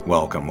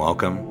Welcome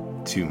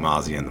to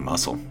Mozzie and the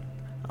Muscle,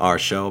 our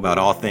show about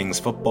all things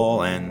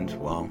football and,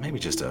 well, maybe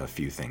just a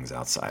few things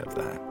outside of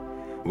that.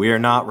 We are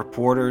not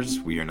reporters,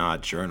 we are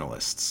not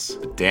journalists,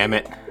 but damn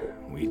it,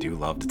 we do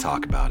love to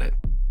talk about it.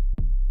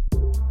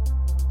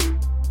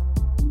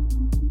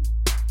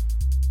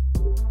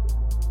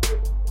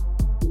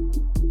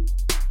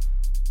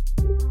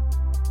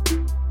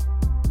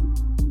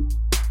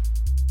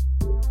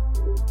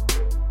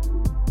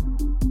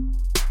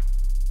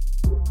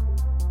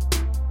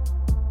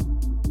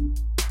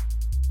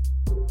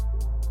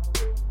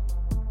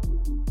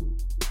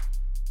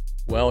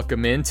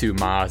 Welcome into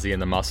Mozzie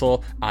and the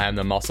Muscle. I am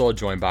the Muscle,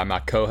 joined by my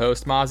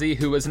co-host Mozzie,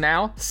 who is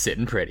now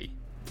sitting pretty.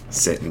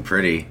 Sitting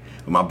pretty.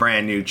 With my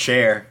brand new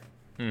chair.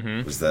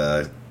 Was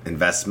the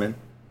investment.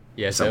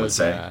 Yes, some would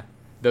say.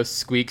 Those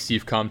squeaks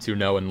you've come to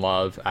know and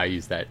love. I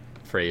use that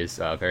phrase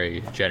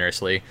very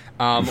generously.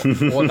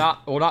 Will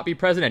not be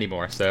present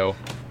anymore. So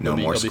no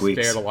more squeaks.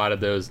 Be spared a lot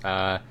of those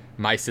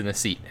mice in the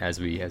seat, as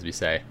we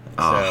say.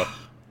 Oh, so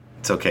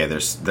it's okay.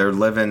 They're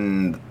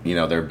living,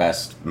 their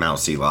best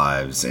mousy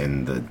lives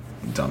in the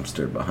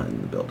dumpster behind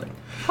the building.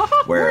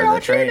 Where are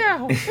the train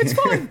now? It's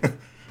fun.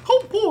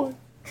 Oh boy.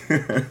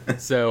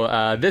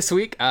 So this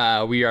week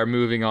we are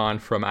moving on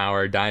from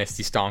our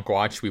Dynasty Stonk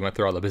Watch. We went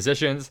through all the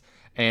positions,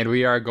 and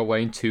we are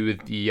going to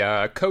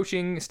the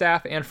coaching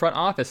staff and front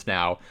office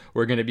now.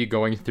 We're going to be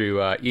going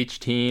through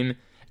each team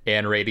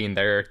and rating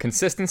their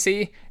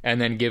consistency, and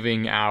then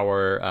giving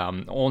our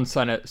own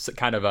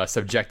kind of a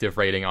subjective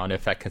rating on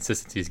if that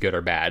consistency is good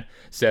or bad.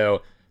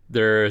 So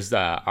there's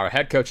our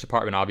head coach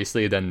department,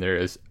 obviously. Then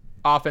there's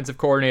offensive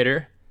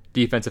coordinator,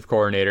 defensive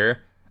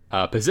coordinator,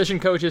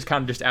 position coaches,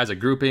 kind of just as a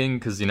grouping,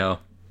 because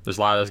there's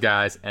a lot of those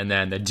guys, and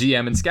then the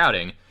GM and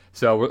scouting.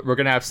 So we're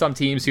gonna have some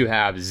teams who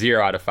have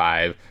 0 out of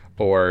 5,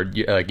 or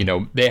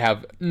they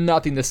have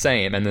nothing the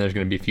same, and then there's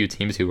gonna be a few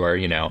teams who are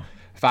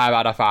 5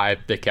 out of 5.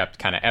 They kept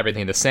kind of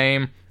everything the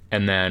same,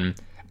 and then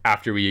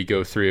after we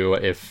go through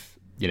if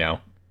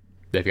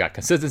they've got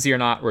consistency or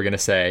not, we're gonna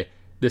say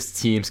this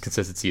team's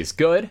consistency is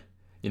good.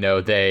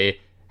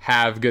 They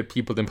have good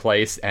people in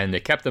place and they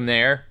kept them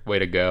there, way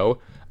to go.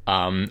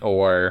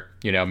 Or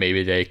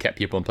maybe they kept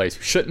people in place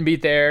who shouldn't be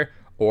there,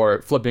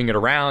 or flipping it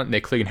around,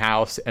 they clean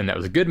house and that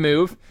was a good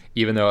move,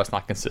 even though it's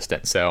not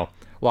consistent. So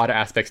a lot of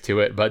aspects to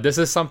it, but this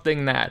is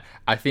something that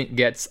I think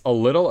gets a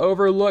little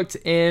overlooked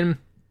in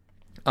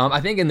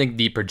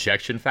the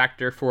projection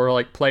factor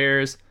for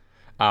players.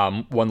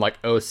 When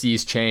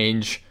OCs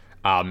change,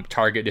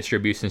 target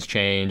distributions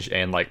change,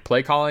 and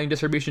play calling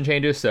distribution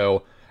changes.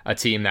 So a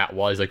team that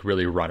was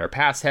really run or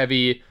pass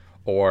heavy,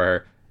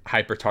 or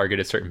hyper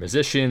targeted certain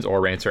positions,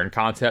 or ran certain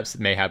concepts,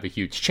 may have a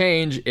huge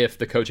change if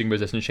the coaching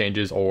position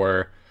changes,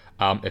 or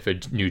if a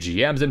new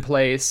GM's in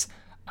place.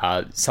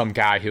 Some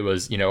guy who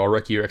was a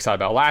rookie you're excited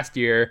about last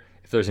year,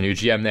 if there's a new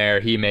GM there,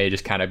 he may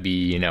just kind of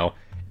be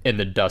in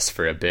the dust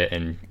for a bit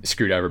and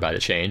screwed over by the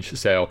change.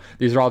 So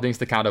these are all things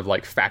to kind of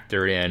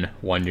factor in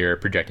when you're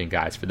projecting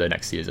guys for the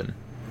next season.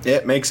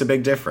 It makes a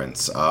big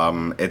difference.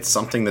 It's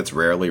something that's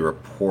rarely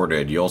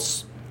reported.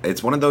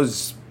 It's one of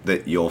those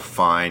that you'll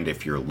find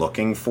if you're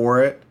looking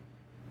for it.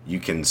 You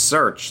can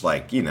search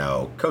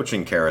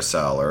coaching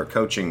carousel or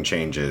coaching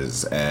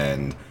changes,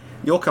 and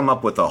you'll come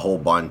up with a whole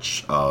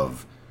bunch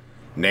of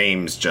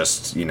names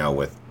just,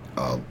 with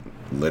a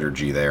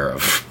liturgy there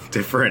of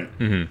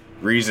different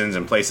reasons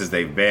and places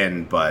they've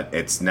been, but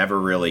it's never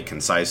really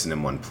concise and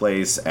in one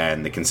place,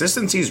 and the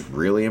consistency is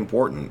really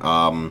important.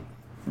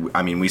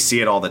 We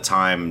see it all the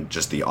time,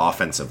 just the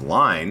offensive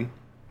line.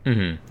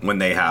 When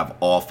they have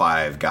all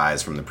 5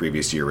 guys from the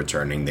previous year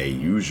returning, they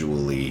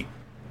usually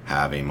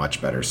have a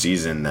much better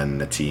season than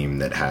the team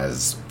that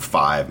has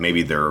 5.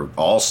 Maybe they're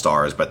all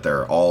stars, but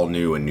they're all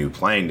new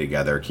playing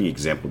together. Key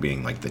example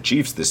being the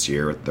Chiefs this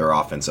year. Their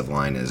offensive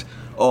line is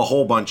a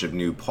whole bunch of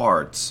new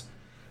parts.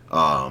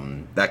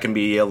 That can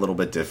be a little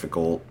bit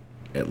difficult,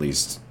 at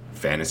least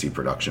fantasy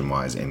production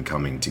wise, in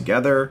coming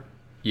together.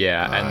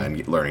 Yeah,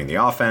 and learning the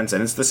offense.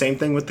 And it's the same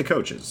thing with the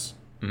coaches.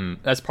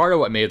 That's part of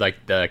what made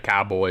the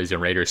Cowboys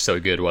and Raiders so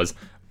good, was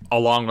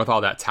along with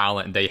all that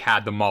talent, they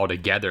had them all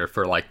together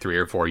for 3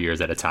 or 4 years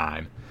at a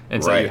time.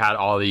 And so you had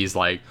all these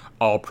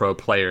all-pro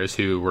players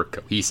who were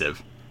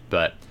cohesive.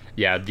 But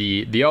yeah,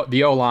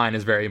 the O-line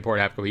is very important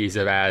to have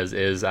cohesive, as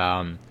is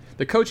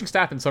the coaching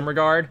staff in some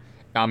regard.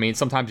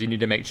 Sometimes you need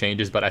to make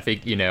changes, but I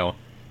think,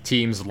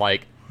 teams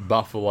like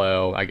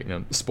Buffalo,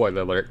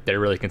 spoiler alert,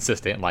 they're really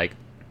consistent.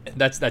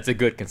 That's a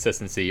good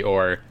consistency.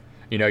 Or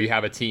you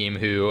have a team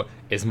who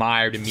is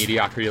mired in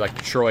mediocrity like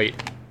Detroit.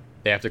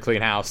 They have to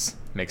clean house.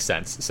 Makes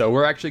sense. So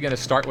we're actually going to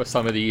start with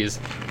some of these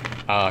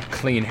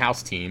clean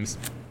house teams.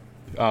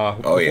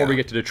 Before we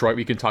get to Detroit,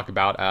 we can talk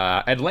about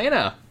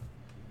Atlanta.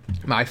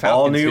 My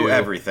Falcons. All new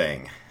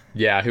everything.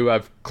 Yeah, who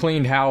have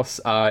cleaned house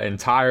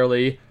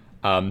entirely.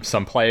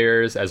 Some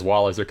players as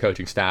well as their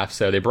coaching staff.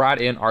 So they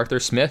brought in Arthur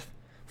Smith,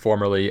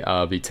 formerly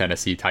of the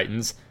Tennessee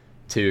Titans,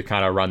 to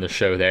kind of run the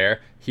show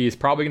there. He's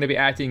probably going to be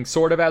acting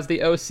sort of as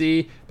the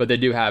OC, but they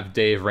do have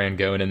Dave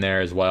Rangone in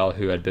there as well,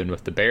 who had been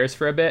with the Bears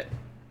for a bit.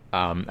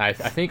 I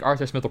think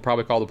Arthur Smith will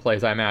probably call the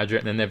plays, I imagine.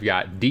 And then they've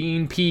got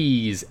Dean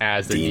Pease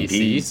as the Dean DC.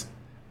 Pease,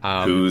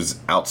 who's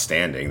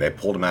outstanding. They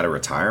pulled him out of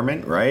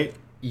retirement, right?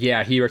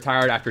 Yeah, he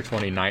retired after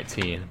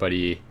 2019, but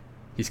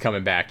he's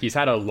coming back. He's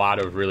had a lot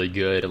of really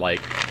good,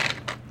 like,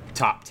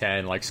 top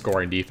 10, like,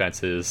 scoring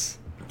defenses.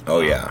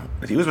 Oh, yeah.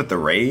 He was with the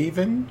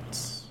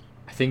Ravens?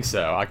 I think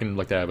so. I can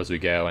look that up as we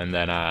go. And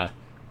then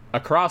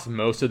across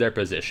most of their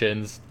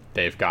positions,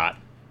 they've got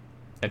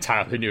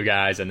entirely new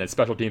guys, and then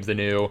special teams, the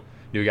new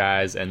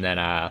guys, and then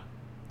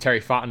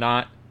Terry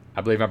Fontenot,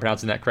 I believe I'm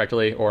pronouncing that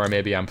correctly, or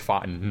maybe I'm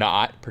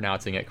not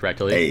pronouncing it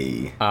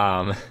correctly.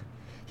 Hey.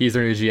 He's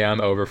their new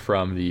GM over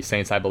from the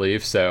Saints, I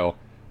believe, so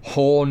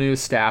whole new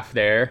staff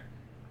there.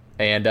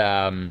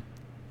 And,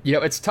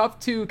 it's tough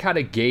to kind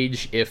of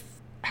gauge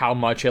how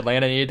much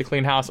Atlanta needed to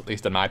clean house, at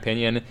least in my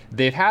opinion.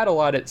 They've had a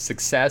lot of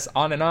success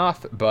on and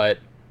off, but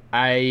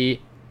I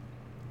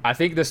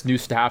think this new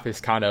staff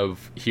is kind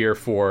of here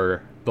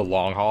for the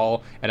long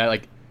haul, and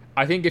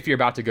I think if you're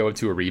about to go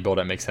into a rebuild,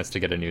 it makes sense to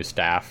get a new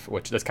staff,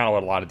 which that's kind of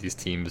what a lot of these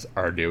teams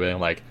are doing.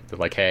 Like, they're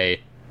like,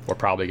 hey, we're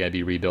probably going to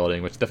be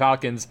rebuilding, which the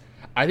Falcons,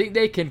 I think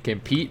they can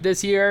compete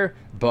this year,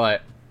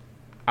 but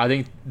I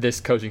think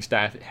this coaching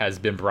staff has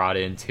been brought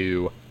in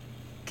to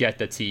get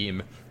the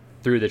team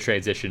through the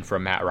transition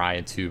from Matt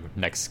Ryan to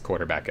next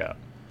quarterback up.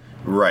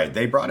 Right.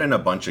 They brought in a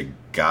bunch of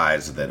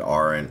guys that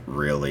aren't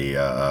really,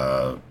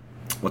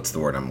 what's the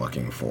word I'm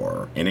looking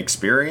for?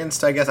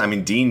 Inexperienced, I guess. I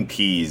mean, Dean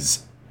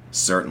Pease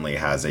certainly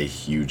has a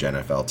huge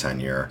NFL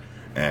tenure,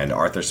 and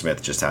Arthur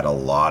Smith just had a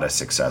lot of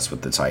success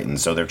with the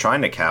Titans. So they're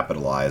trying to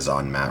capitalize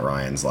on Matt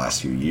Ryan's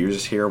last few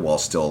years here while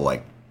still,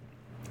 like,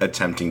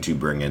 attempting to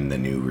bring in the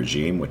new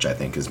regime, which I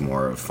think is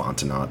more of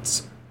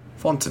Fontenot,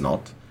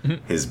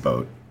 his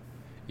boat.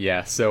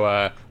 Yeah,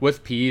 so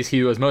with Pease,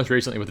 he was most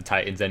recently with the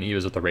Titans, and he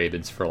was with the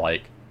Ravens for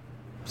like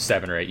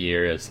 7 or 8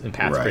 years and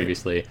past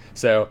previously.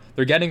 So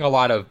they're getting a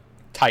lot of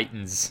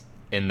Titans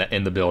in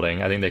the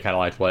building. I think they kind of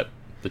liked what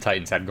the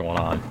Titans had going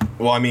on.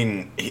 Well, I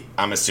mean,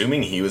 I'm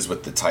assuming he was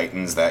with the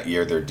Titans that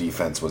year. Their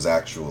defense was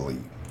actually,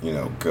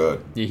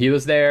 good. He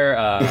was there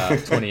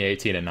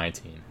 2018 and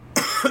 19.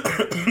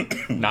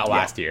 Not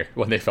last year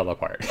when they fell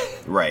apart.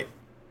 Right.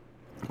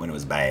 When it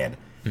was bad.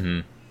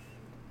 Mm-hmm.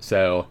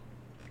 So,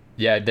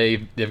 yeah,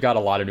 they've got a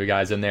lot of new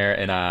guys in there.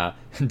 And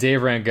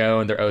Dave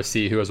Rangone, their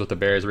OC, who was with the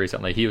Bears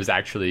recently, he was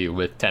actually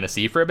with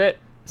Tennessee for a bit.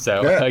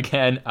 So,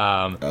 again...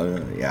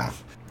 yeah.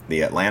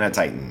 The Atlanta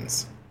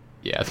Titans.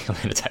 Yeah, the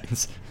Atlanta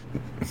Titans.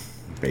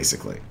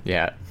 Basically.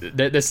 Yeah.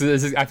 This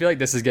is. I feel like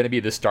this is going to be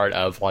the start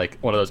of, like,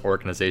 one of those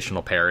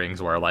organizational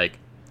pairings where, like,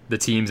 the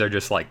teams are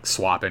just, like,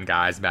 swapping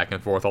guys back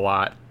and forth a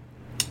lot.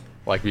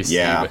 Like we see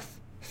with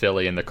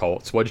Philly and the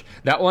Colts. Which,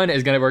 that one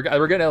is going to...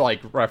 We're going to,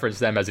 like, reference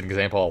them as an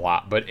example a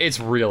lot, but it's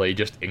really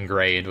just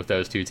ingrained with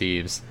those two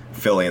teams.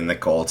 Philly and the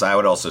Colts. I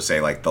would also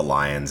say, like, the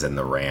Lions and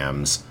the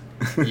Rams.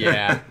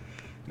 Yeah.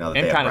 Now that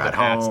and they kind have of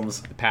Brad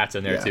Holmes. The Pats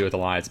in there, too, with the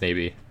Lions,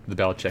 maybe. The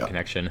Belichick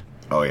connection.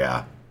 Oh,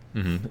 yeah.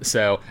 Mm-hmm.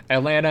 So,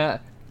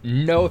 Atlanta,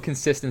 no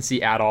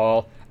consistency at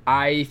all.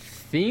 I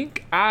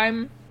think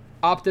I'm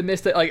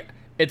optimistic. Like,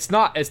 it's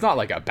not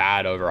like a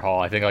bad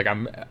overhaul. I think, like,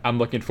 I'm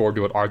looking forward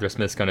to what Arthur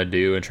Smith's going to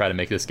do and try to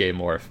make this game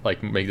more,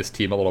 like, make this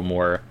team a little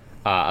more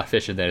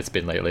efficient than it's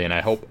been lately. And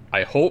I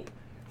hope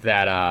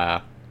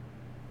that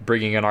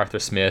bringing in Arthur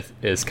Smith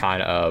is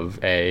kind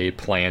of a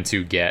plan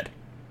to get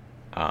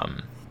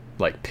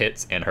like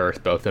Pitts and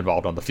Hurst both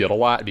involved on the field a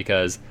lot,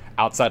 because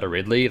outside of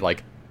Ridley,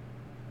 like,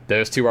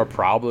 those two are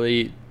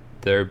probably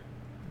their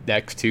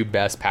next two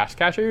best pass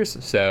catchers.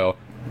 So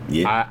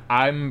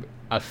I'm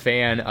a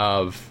fan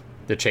of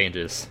the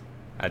changes,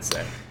 I'd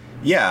say.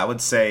 Yeah, I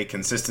would say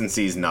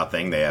consistency is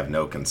nothing. They have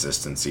no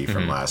consistency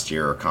from last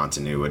year or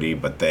continuity,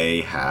 but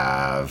they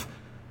have,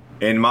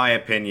 in my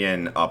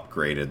opinion,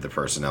 upgraded the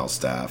personnel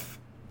staff.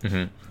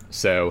 Mm-hmm.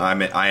 So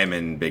I am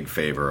in big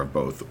favor of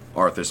both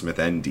Arthur Smith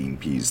and Dean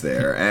Pease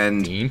there.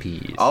 And Dean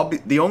Pease.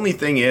 The only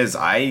thing is,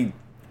 I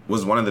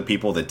was one of the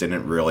people that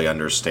didn't really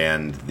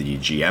understand the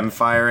GM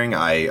firing.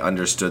 I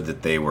understood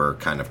that they were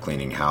kind of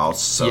cleaning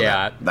house, so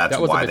that's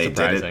why they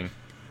did it.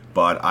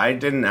 But I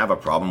didn't have a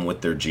problem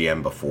with their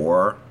GM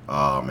before,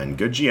 and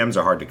good GMs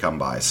are hard to come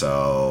by.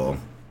 So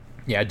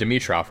yeah,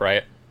 Dimitroff,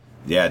 right?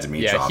 Yeah,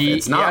 Dimitroff. Yeah,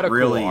 it's not he had a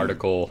really cool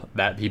article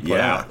that he put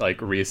out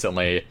like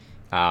recently,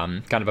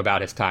 kind of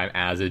about his time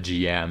as a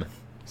GM.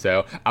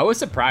 So I was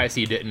surprised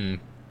he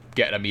didn't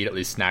get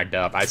immediately snagged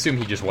up. I assume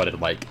he just wanted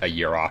like a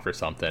year off or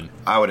something.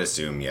 I would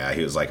assume, yeah.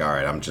 He was like, all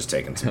right, I'm just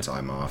taking some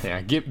time off.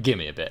 Yeah, give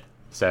me a bit.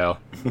 So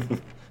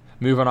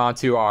moving on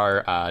to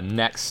our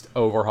next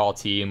overhaul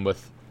team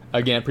with,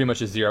 again, pretty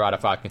much a 0 out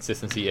of 5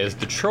 consistency is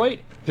Detroit,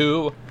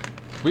 who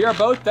we are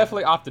both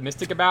definitely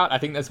optimistic about. I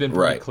think that's been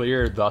pretty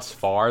clear thus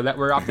far that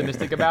we're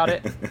optimistic about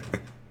it.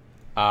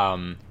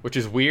 Which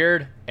is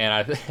weird, and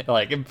I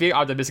like being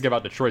optimistic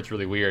about Detroit's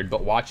really weird,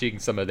 but watching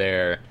some of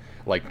their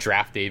like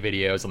draft day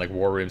videos and like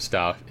war room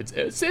stuff,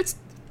 it's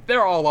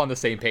they're all on the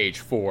same page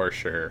for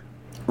sure.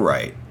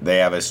 Right. They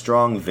have a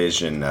strong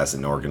vision as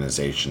an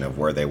organization of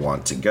where they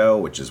want to go,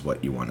 which is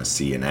what you want to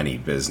see in any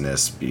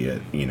business, be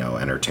it,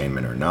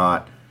 entertainment or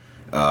not.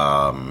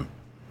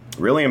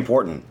 Really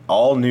important.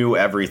 All new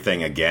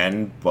everything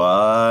again,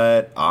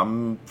 but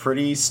I'm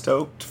pretty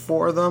stoked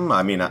for them.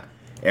 I mean,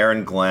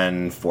 Aaron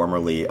Glenn,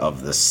 formerly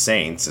of the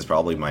Saints, is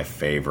probably my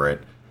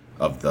favorite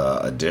of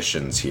the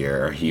additions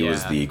here. He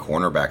was the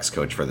cornerbacks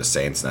coach for the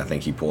Saints, and I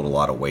think he pulled a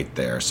lot of weight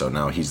there. So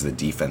now he's the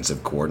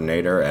defensive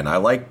coordinator, and I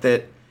like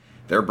that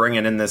they're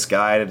bringing in this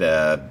guy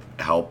to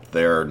help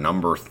their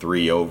number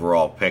 3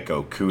 overall pick,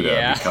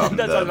 Okudah, become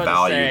the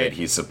value that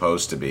he's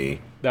supposed to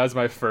be. That was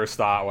my first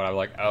thought when I was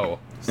like, oh,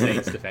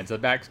 Saints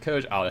defensive backs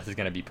coach? Oh, this is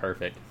going to be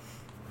perfect.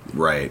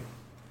 Right.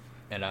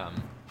 And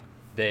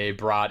they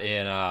brought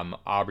in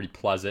Aubrey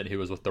Pleasant, who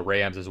was with the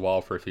Rams as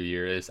well for a few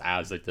years,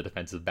 as like the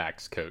defensive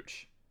backs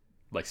coach,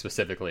 like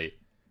specifically.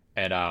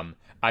 And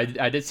I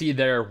did see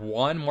their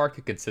one mark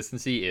of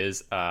consistency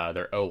is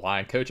their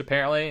O-line coach,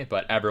 apparently,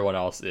 but everyone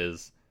else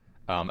is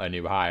a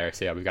new hire.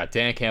 So yeah, we've got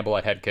Dan Campbell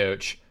at head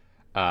coach,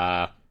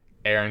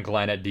 Aaron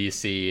Glenn at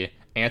DC,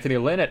 Anthony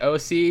Lynn at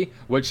OC,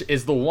 which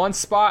is the one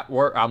spot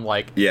where I'm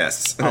like,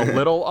 yes, a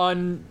little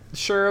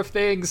unsure of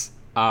things.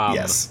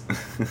 Yes,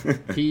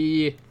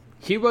 he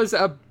was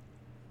a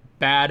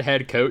bad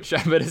head coach,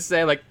 I'm gonna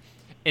say, like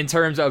in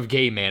terms of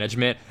game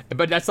management,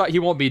 but that's not, he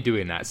won't be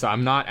doing that, so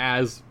I'm not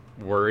as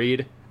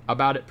worried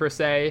about it per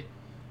se.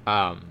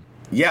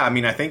 Yeah, I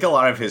mean, I think a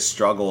lot of his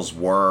struggles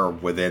were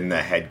within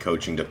the head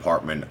coaching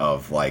department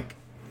of like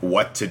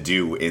what to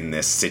do in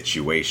this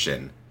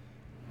situation.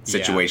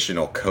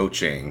 Situational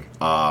coaching.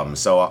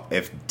 So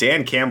if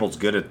Dan Campbell's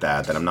good at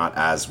that, then I'm not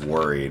as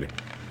worried.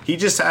 He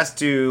just has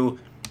to,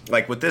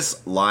 like with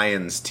this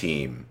Lions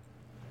team,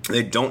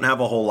 they don't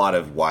have a whole lot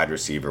of wide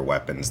receiver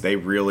weapons. They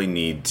really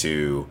need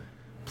to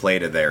play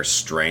to their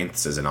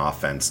strengths as an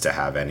offense to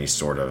have any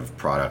sort of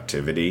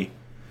productivity.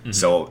 Mm-hmm.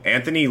 So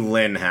Anthony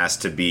Lynn has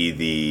to be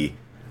the,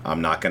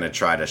 I'm not going to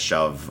try to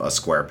shove a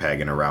square peg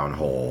in a round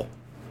hole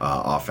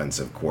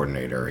offensive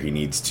coordinator. He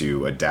needs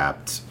to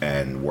adapt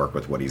and work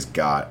with what he's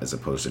got as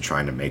opposed to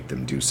trying to make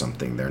them do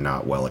something they're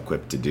not well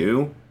equipped to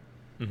do.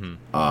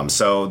 Mm-hmm.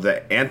 So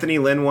the Anthony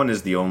Lynn one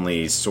is the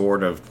only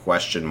sort of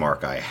question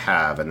mark I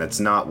have, and it's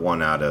not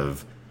one out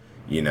of,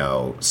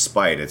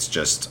 spite. It's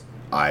just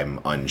I'm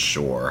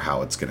unsure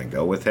how it's going to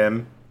go with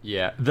him.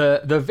 Yeah,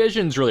 the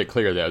vision's really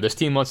clear, though. This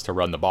team wants to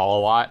run the ball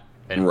a lot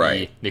and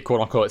be the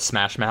quote-unquote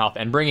smash mouth,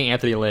 and bringing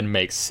Anthony Lynn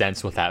makes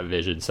sense with that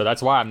vision. So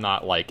that's why I'm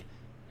not,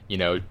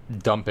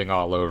 dumping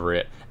all over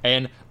it.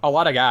 And a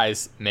lot of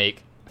guys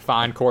make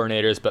fine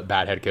coordinators but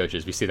bad head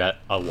coaches. We see that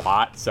a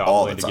lot, so I'm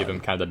willing to give them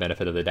kind of the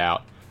benefit of the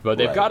doubt. But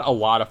they've got a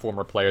lot of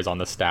former players on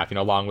the staff,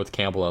 along with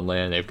Campbell and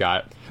Lynn. They've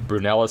got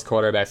Brunell as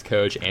quarterbacks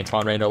coach,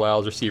 Antoine Randall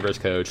as receivers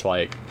coach,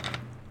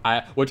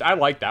 which I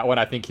like that one.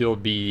 I think he'll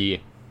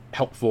be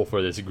helpful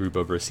for this group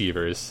of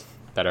receivers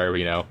that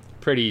are,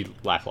 pretty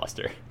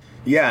lackluster.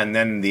 Yeah, and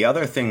then the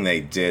other thing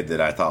they did that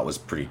I thought was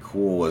pretty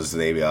cool was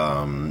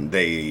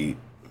they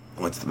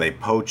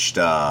poached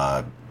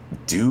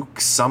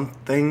Duke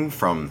something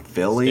from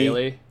Philly.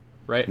 Staley,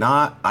 right?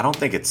 I don't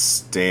think it's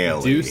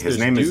Staley. His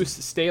name is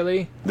Deuce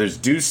Staley. There's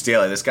Deuce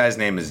Staley. This guy's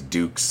name is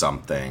Duke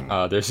something.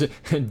 There's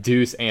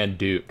Deuce and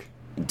Duke.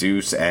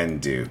 Deuce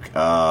and Duke.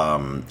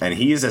 And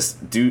he is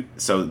a Duke.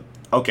 So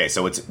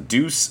it's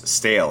Deuce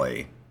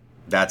Staley.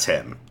 That's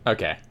him.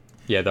 Okay.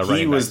 Yeah,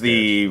 he was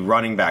the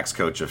running backs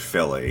coach of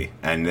Philly,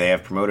 and they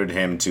have promoted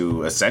him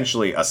to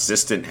essentially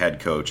assistant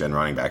head coach and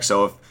running back.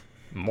 So if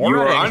you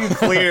were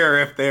unclear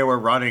if they were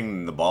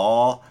running the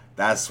ball,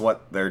 that's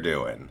what they're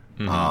doing,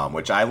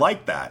 which I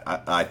like that.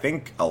 I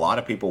think a lot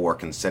of people were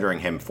considering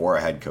him for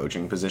a head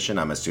coaching position.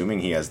 I'm assuming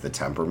he has the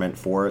temperament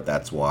for it.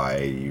 That's why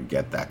you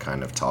get that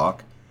kind of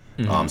talk.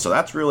 So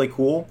that's really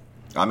cool.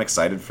 I'm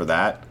excited for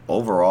that.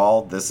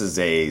 Overall, this is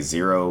a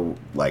zero,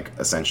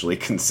 essentially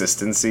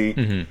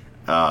consistency.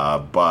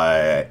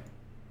 But,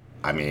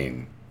 I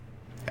mean,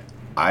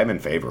 I'm in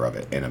favor of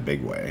it in a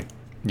big way.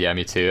 Yeah,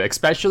 me too.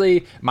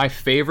 Especially, my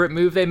favorite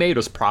move they made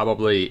was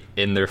probably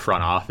in their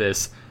front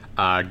office,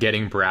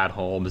 getting Brad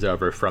Holmes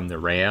over from the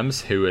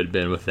Rams, who had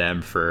been with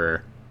them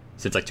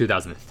since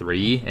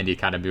 2003, and he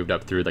kind of moved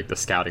up through the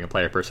scouting and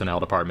player personnel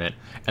department.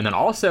 And then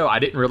also, I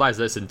didn't realize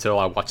this until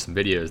I watched some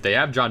videos. They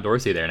have John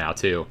Dorsey there now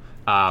too.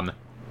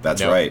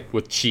 That's right.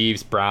 With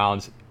Chiefs,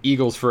 Browns,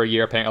 Eagles for a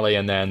year apparently,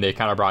 and then they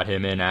kind of brought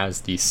him in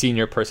as the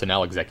senior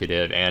personnel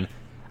executive. And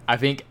I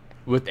think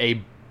with a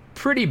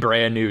pretty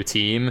brand new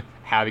team,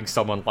 having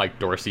someone like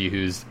Dorsey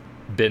who's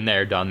been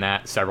there, done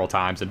that several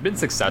times, and been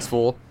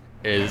successful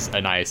is a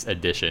nice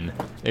addition.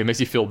 It makes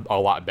you feel a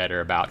lot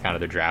better about kind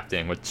of the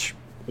drafting, which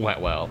went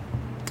well.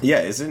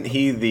 Yeah, isn't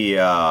he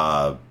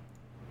the,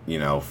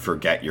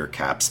 forget your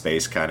cap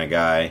space kind of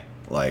guy?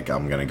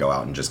 I'm going to go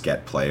out and just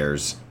get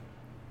players.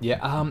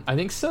 Yeah, I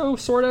think so,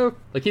 sort of.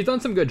 He's done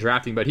some good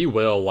drafting, but he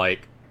will,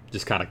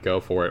 just kind of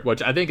go for it,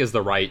 which I think is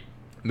the right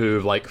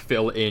move.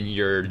 Fill in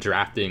your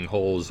drafting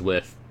holes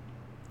with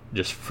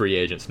just free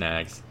agent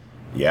snags.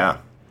 Yeah.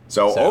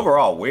 So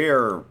overall,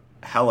 we're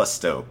hella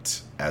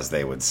stoked, as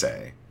they would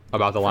say.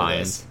 About the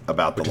Lions.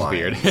 About the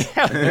Lions. Weird.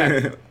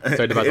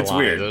 Sorry about it's the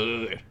Lions.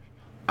 Weird.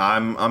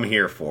 I'm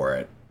here for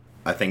it.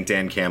 I think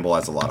Dan Campbell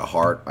has a lot of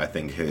heart. I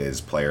think his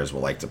players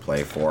will like to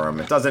play for him.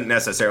 It doesn't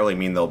necessarily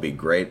mean they'll be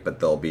great, but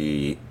they'll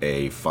be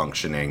a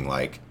functioning,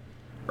 like,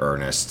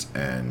 earnest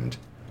and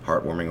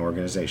heartwarming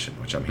organization,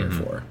 which I'm here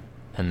for.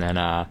 And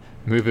then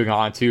moving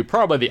on to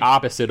probably the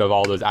opposite of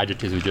all those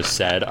adjectives we just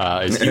said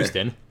is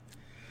Houston.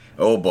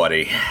 Oh,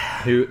 buddy.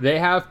 Who they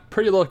have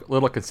pretty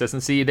little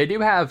consistency. They do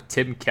have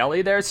Tim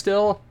Kelly there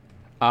still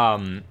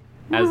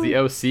as the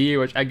OC,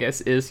 which I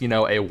guess is,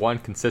 a one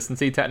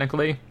consistency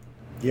technically.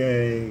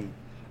 Yay.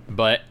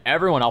 But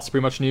everyone else is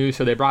pretty much new.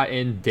 So they brought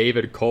in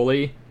David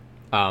Coley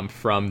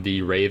from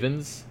the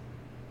Ravens.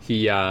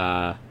 He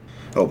oh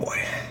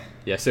boy.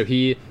 Yeah, so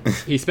he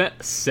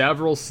spent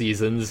several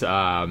seasons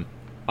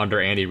under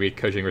Andy Reid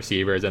coaching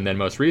receivers, and then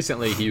most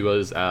recently he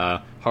was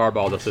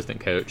Harbaugh's assistant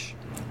coach.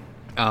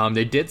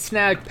 They did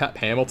snag Pep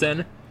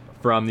Hamilton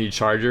from the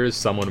Chargers,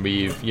 someone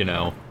we've,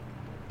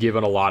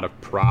 given a lot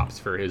of props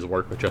for his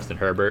work with Justin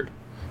Herbert.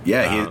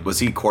 Yeah, was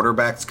he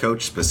quarterback's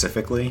coach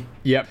specifically?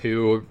 Yep,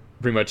 who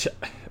pretty much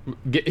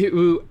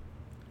who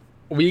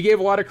we gave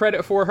a lot of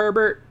credit for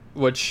Herbert,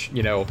 which,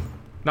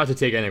 not to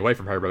take anything away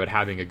from Herbert, but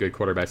having a good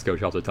quarterback's coach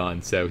helps a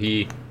ton. So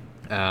he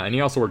and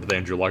he also worked with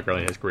Andrew Luck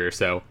early in his career,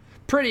 so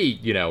pretty,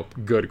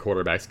 good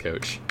quarterback's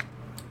coach.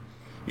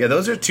 Yeah,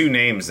 those are two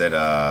names that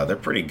they're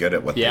pretty good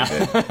at what they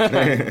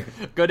do.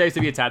 Good names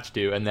to be attached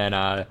to. And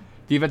then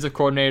defensive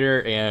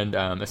coordinator and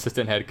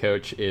assistant head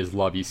coach is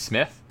Lovie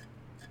Smith,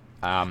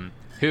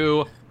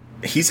 who...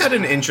 He's had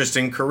an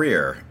interesting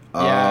career.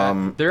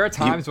 Yeah, there are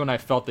times when I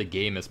felt the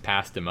game has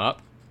passed him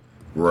up.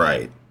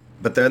 Right.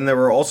 But then there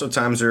were also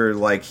times where,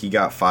 like, he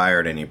got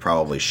fired and he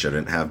probably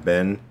shouldn't have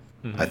been.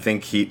 I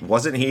think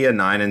wasn't he a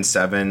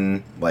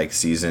 9-7 like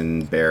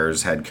season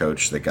Bears head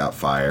coach that got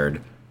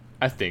fired?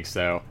 I think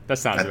so. That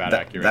sounds about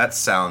accurate. That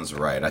sounds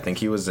right. I think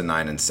he was a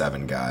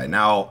 9-7 guy.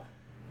 Now,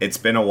 it's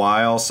been a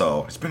while,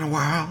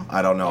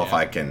 I don't know if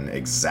I can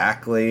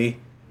exactly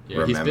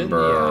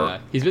remember.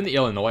 He's been the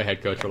Illinois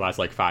head coach for the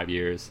last 5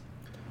 years.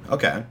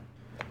 Okay.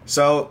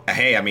 So,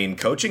 hey, I mean,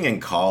 coaching in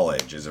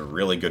college is a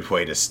really good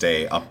way to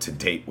stay up to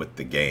date with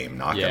the game,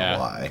 not gonna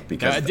lie.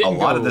 Because a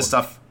lot of the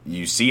stuff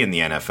you see in the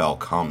NFL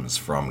comes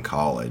from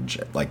college,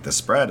 like the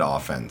spread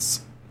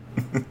offense.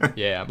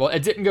 Yeah, well,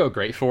 it didn't go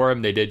great for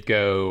him. They did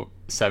go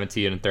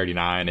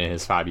 17-39 in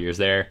his 5 years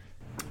there.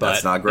 But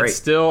that's not great.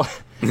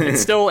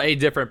 It's still a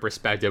different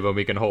perspective, and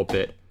we can hope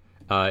it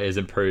is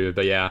improved.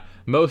 But yeah,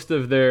 most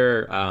of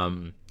their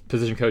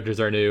position coaches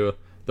are new.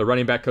 The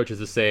running back coach is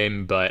the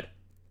same, but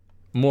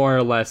more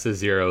or less a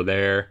zero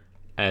there.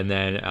 And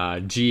then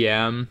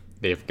GM,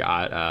 they've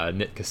got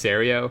Nick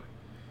Caserio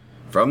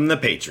from the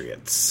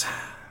Patriots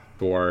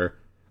for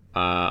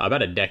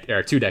about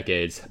 2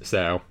 decades.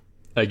 So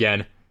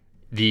again,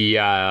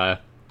 a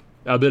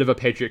bit of a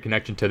Patriot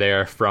connection to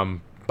there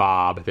from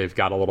Bob. They've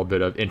got a little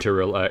bit of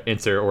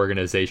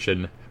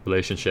inter-organization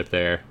relationship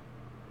there.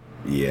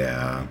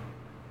 Yeah.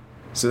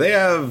 So they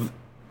have,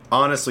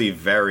 honestly,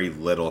 very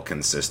little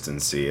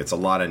consistency. It's a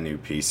lot of new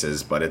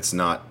pieces, but it's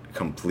not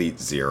complete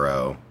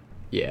zero.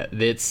 Yeah,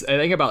 it's, I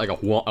think, about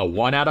a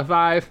 1 out of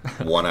 5.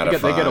 1 out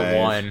of 5. They get a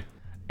 1.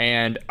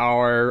 And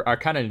our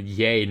kind of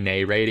yay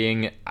nay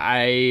rating,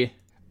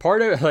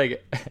 part of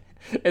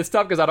it's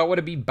tough because I don't want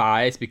to be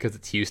biased because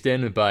it's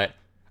Houston, but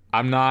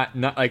I'm not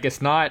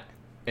it's not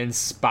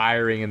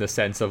inspiring in the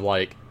sense of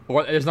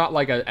there's not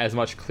as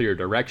much clear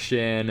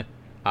direction.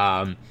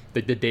 The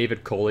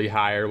David Coley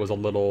hire was a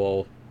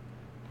little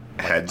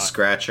head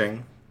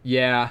scratching.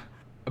 Yeah,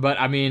 but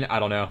I mean, I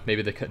don't know.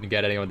 Maybe they couldn't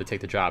get anyone to take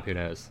the job. Who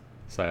knows?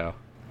 So,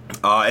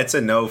 it's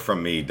a no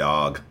from me,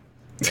 dog.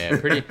 Yeah,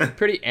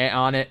 pretty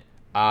on it.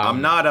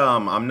 I'm not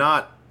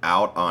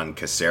out on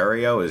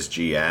Caserio as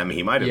GM.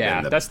 He might have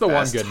been the that's the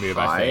best one good move,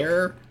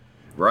 hire. I think.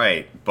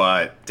 Right,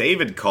 but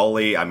David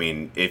Coley, I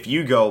mean, if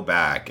you go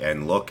back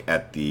and look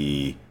at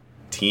the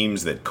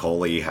teams that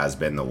Coley has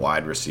been the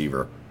wide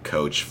receiver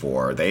coach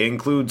for, they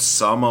include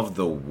some of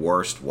the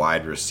worst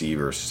wide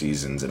receiver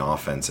seasons an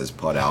offense has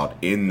put out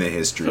in the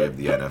history of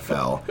the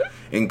NFL,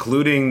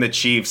 including the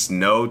Chiefs'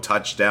 no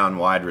touchdown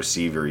wide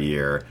receiver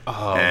year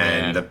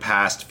and the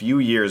past few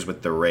years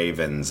with the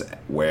Ravens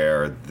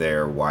where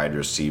their wide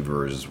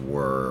receivers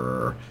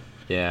were...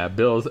 Yeah,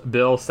 Bill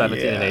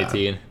 17 and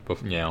 18,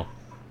 but,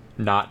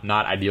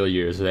 not ideal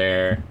years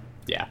there.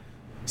 Yeah.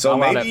 So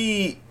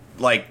maybe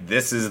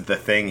this is the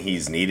thing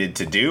he's needed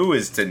to do,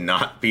 is to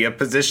not be a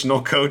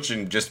positional coach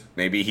and just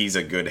maybe he's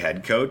a good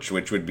head coach,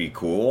 which would be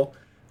cool.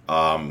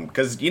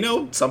 Because,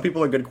 some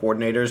people are good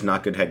coordinators,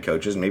 not good head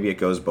coaches. Maybe it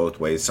goes both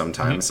ways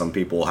sometimes. Mm-hmm. Some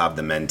people have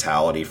the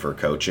mentality for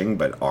coaching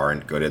but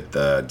aren't good at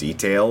the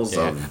details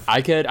of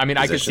I could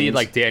see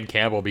Dan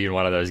Campbell being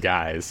one of those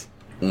guys.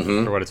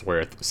 Mm-hmm. For what it's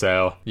worth.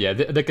 So, yeah,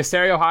 the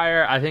Caserio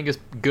hire, I think, is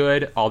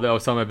good, although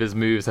some of his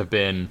moves have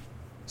been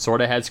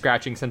sort of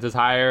head-scratching since his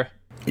hire.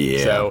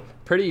 Yeah. So,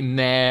 pretty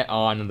meh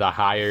on the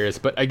hires.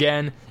 But,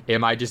 again, it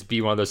might just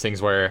be one of those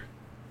things where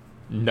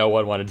no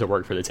one wanted to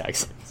work for the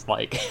Texans.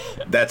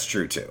 That's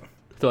true, too.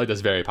 I feel like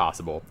that's very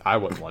possible. I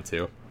wouldn't want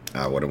to.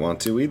 I wouldn't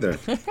want to either.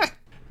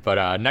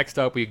 But next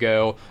up, we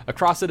go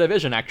across the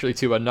division, actually,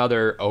 to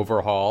another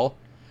overhaul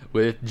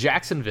with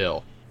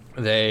Jacksonville.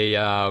 They,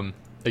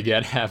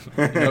 again, have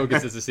no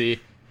consistency.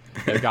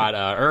 They've got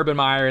Urban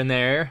Meyer in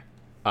there,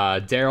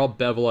 Darrell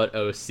Bevell at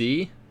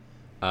OC,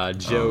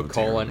 Joe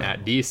Cullen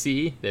at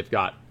DC. They've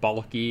got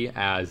Balky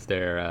as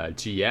their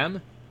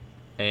GM,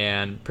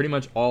 and pretty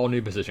much all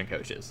new position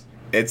coaches.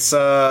 It's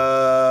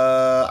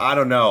I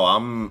don't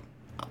know.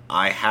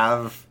 I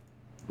have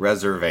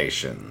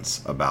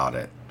reservations about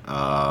it.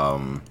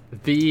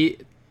 The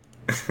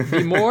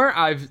more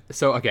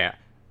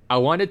I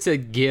wanted to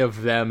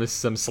give them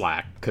some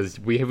slack because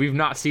we've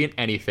not seen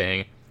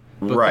anything.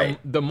 But right.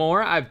 The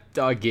more I've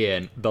dug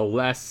in, the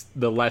less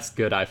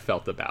good I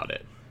felt about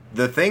it.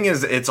 The thing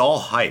is, it's all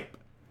hype.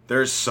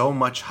 There's so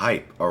much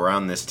hype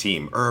around this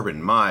team.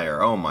 Urban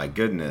Meyer, oh my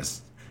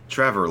goodness.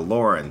 Trevor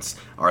Lawrence,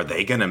 are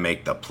they going to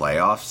make the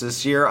playoffs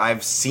this year?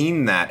 I've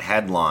seen that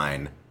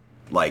headline,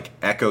 like,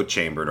 echo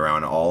chambered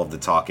around all of the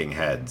talking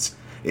heads.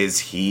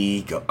 Is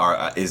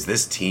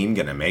this team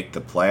going to make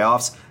the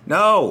playoffs?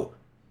 No!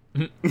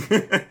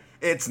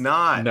 It's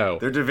not. No.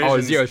 Their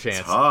division's zero chance.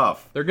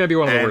 Tough. They're going to be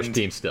one of the worst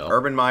teams still.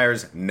 Urban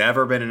Meyer's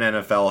never been an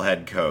NFL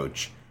head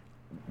coach.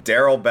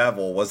 Darrell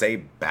Bevell was a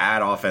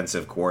bad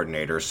offensive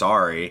coordinator,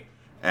 sorry.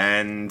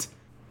 And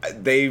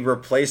they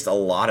replaced a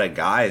lot of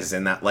guys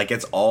in that. Like,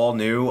 it's all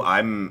new.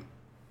 I'm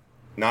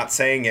not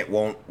saying it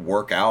won't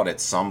work out at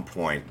some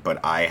point,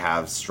 but I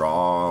have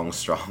strong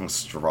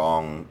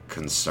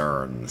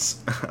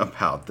concerns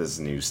about this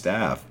new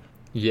staff.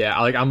 Yeah,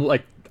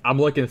 I'm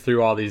looking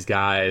through all these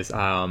guys.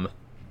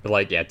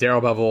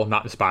 Darrell Bevell,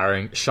 not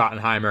inspiring.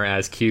 Schottenheimer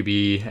as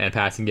QB and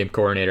passing game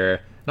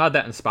coordinator, not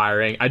that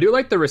inspiring. I do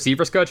like the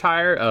receivers coach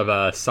hire of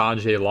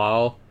Sanjay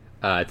Lal.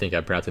 I think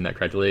I'm pronouncing that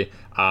correctly.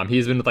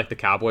 He's been with the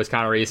Cowboys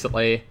kind of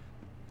recently,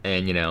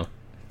 and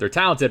they're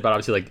talented, but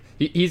obviously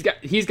he's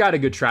got a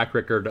good track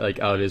record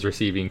of his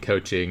receiving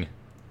coaching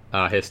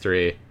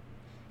history.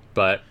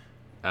 But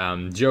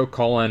Joe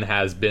Cullen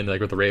has been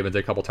with the Ravens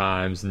a couple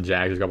times and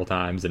Jags a couple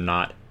times and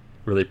not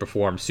really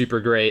performed super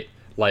great.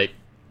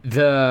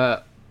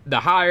 The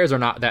hires are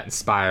not that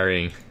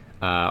inspiring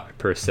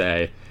per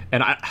se,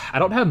 and I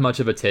don't have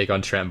much of a take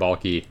on Trent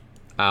Baalke,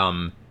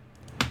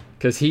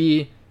 because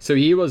he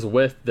was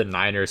with the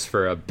Niners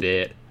for a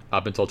bit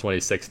up until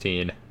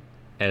 2016,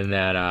 and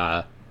then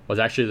was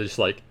actually just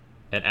an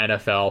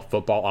NFL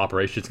football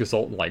operations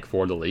consultant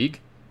for the league,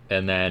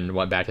 and then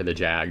went back to the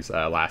Jags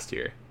last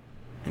year.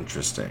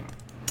 Interesting.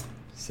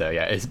 So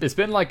yeah, it's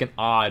been an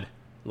odd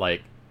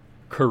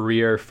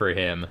career for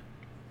him.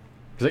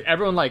 Because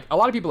everyone a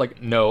lot of people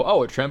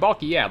know, Trent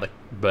Baalke, yeah,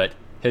 but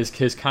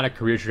his kind of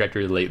career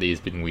trajectory lately has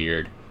been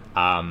weird.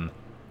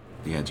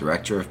 Yeah,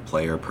 director of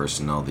player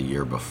personnel the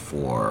year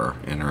before,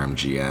 interim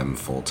GM,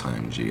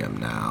 full-time GM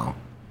now.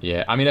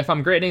 Yeah, I mean, if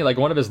I'm grading,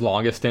 one of his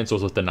longest stints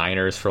was with the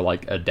Niners for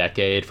a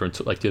decade, from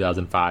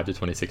 2005 to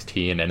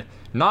 2016, and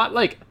not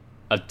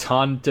a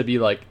ton to be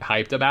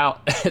hyped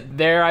about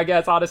there, I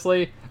guess,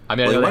 honestly. I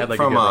mean, I know they had a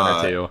good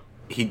run or two.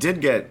 He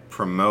did get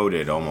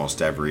promoted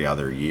almost every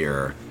other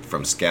year,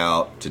 from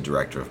scout to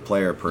director of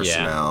player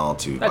personnel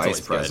to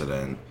vice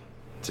president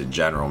to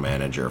general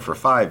manager for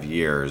 5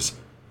 years.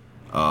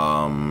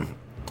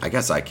 I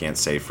guess I can't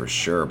say for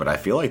sure, but I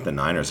feel like the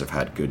Niners have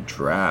had good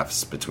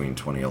drafts between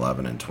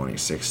 2011 and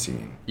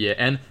 2016. Yeah,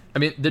 and I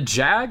mean the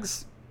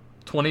Jags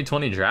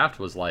 2020 draft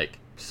was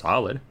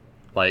solid.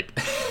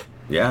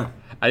 Yeah,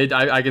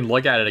 I can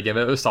look at it again,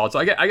 but it was solid. So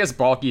I guess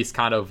Baalke's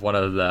kind of one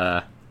of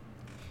the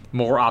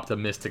more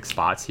optimistic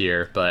spots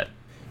here, but.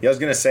 Yeah, I was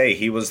going to say,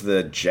 he was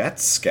the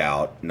Jets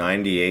scout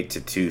 98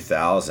 to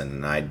 2000,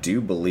 and I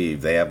do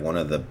believe they have one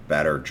of the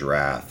better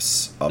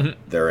drafts of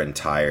their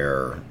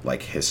entire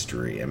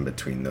history in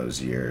between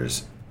those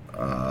years.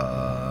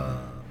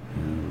 I'll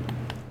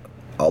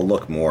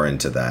look more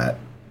into that,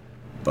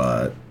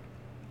 but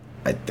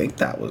I think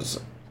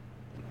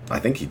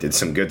he did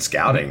some good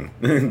scouting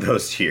in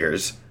those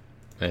years.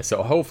 And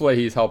so hopefully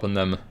he's helping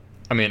them.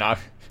 I mean,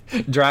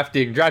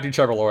 drafting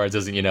Trevor Lawrence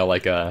isn't,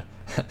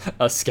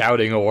 a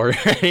scouting award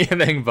or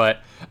anything,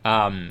 but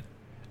I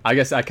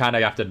guess I kind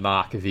of have to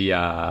knock the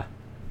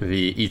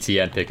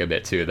ETN pick a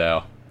bit too,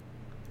 though,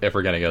 if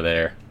we're gonna go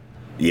there.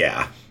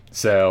 Yeah.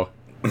 So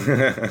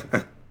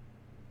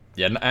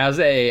yeah, as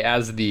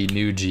the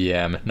new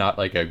GM, not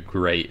a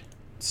great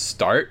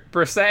start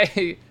per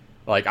se.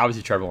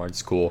 Obviously Trevor Lawrence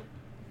is cool,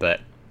 but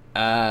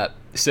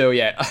so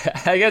yeah,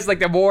 I guess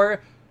the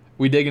more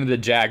we dig into the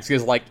Jags,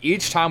 because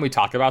each time we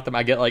talk about them,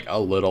 I get a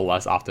little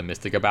less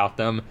optimistic about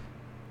them.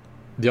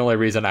 The only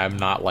reason I'm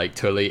not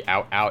totally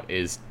out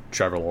is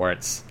Trevor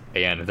Lawrence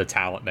and the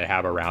talent they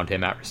have around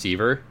him at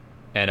receiver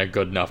and a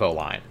good enough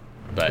O-line.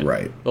 But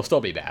they'll still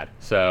be bad.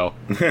 So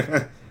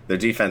their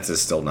defense is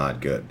still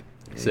not good.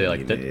 So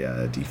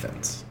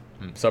defense.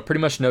 So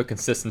pretty much no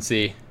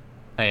consistency,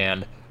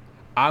 and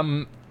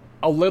I'm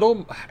a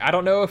little. I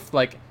don't know if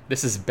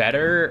this is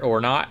better or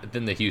not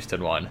than the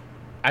Houston one.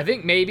 I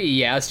think maybe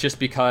yes, just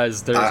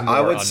because there's more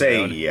I would unknown.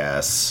 say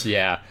yes.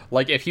 Yeah,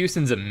 if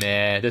Houston's a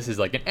meh, this is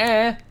an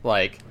eh.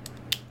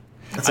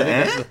 That's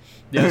an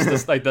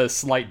just like the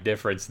slight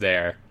difference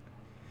there.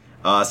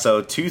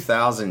 So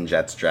 2000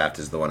 Jets draft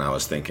is the one I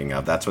was thinking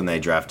of. That's when they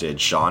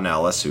drafted Sean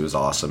Ellis, who was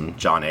awesome,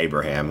 John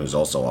Abraham, who's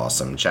also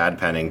awesome, Chad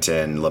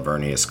Pennington,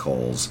 Lavernius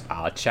Coles.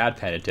 Chad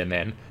Pennington,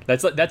 man.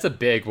 That's a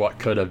big what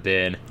could have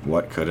been.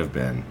 What could have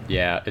been.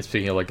 Yeah,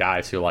 speaking of the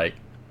guys who, like,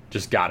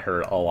 just got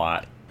hurt a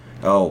lot.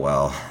 Oh,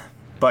 well.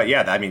 But,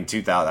 yeah, I mean,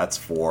 2000, that's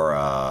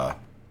for,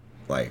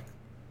 like,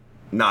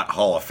 not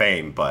Hall of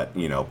Fame, but,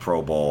 you know,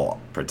 Pro Bowl,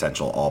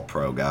 potential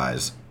All-Pro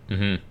guys.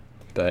 Mm-hmm.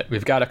 But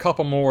we've got a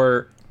couple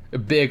more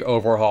big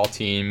overhaul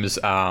teams.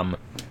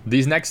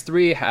 These next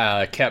three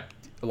kept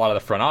a lot of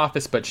the front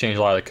office, but changed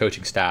a lot of the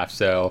coaching staff.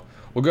 So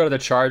we'll go to the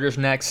Chargers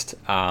next.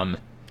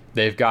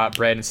 They've got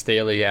Brandon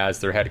Staley as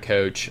their head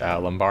coach, Joe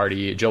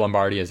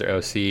Lombardi as their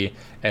OC,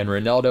 and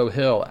Ronaldo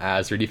Hill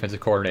as their defensive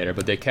coordinator.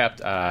 But they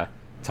kept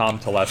Tom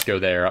Telesco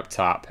there up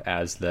top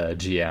as the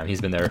GM.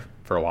 He's been there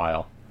for a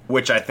while.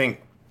 Which I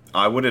think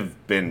I would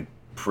have been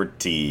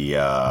pretty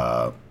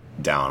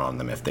down on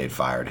them if they'd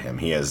fired him.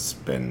 He has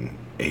been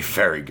a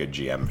very good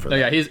GM for them.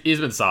 Oh, yeah, he's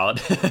been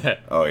solid.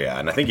 Oh, yeah,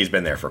 and I think he's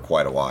been there for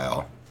quite a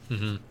while.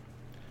 Mm-hmm.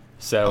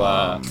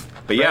 So,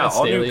 but yeah,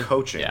 all Staley, new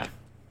coaching.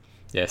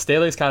 Yeah,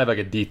 Staley's kind of like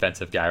a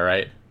defensive guy,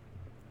 right?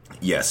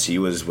 Yes, he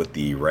was with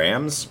the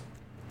Rams,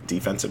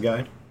 defensive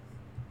guy.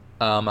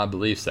 I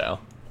believe so.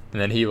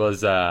 And then he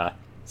was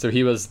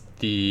he was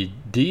the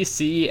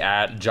DC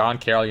at John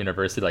Carroll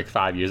University like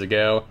 5 years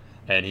ago,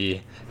 and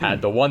he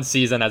had the one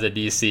season as a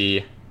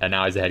DC, and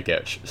now he's a head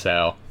coach.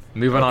 So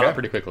moving on up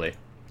pretty quickly.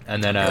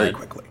 And then very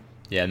quickly.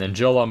 Yeah, and then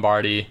Joe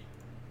Lombardi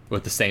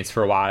with the Saints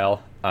for a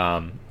while.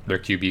 Their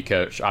QB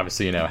coach,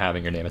 obviously, you know,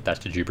 having your name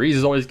attached to Drew Brees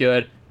is always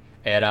good.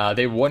 And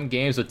they won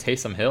games with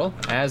Taysom Hill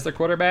as their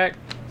quarterback.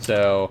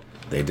 So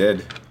they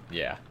did.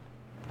 Yeah.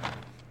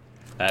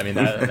 I mean,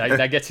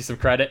 that gets you some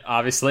credit,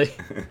 obviously.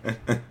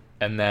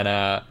 And then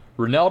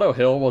Ronaldo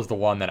Hill was the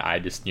one that I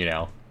just, you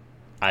know,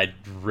 I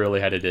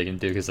really had to dig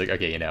into because, like,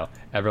 okay, you know,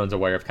 everyone's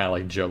aware of kind of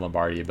like Joe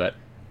Lombardi, but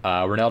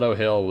Ronaldo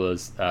Hill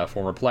was a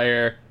former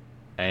player,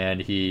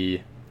 and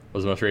he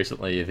was most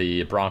recently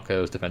the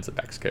Broncos defensive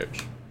backs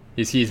coach.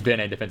 He's been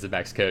a defensive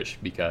backs coach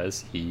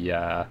because he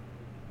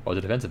was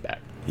a defensive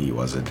back. He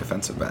was a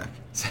defensive back.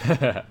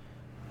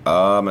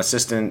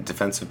 Assistant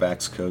defensive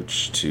backs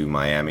coach to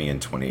Miami in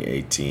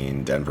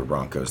 2018, Denver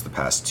Broncos the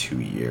past 2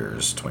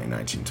 years,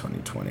 2019,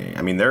 2020.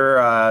 I mean,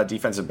 their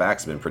defensive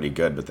backs have been pretty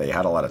good, but they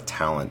had a lot of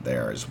talent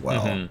there as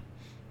well. Mm-hmm.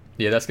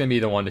 Yeah, that's going to be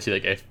the one to see,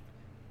 like,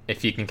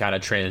 if you can kind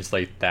of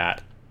translate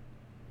that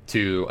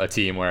to a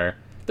team where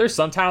there's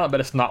some talent, but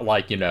it's not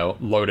like, you know,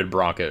 loaded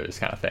Broncos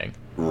kind of thing.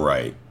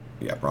 Right.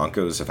 Yeah,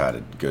 Broncos have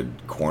had good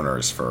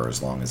corners for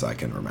as long as I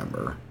can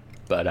remember.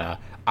 But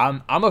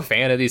I'm a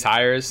fan of these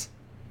hires,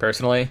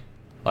 personally.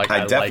 Like,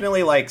 I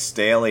definitely like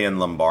Staley and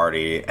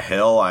Lombardi.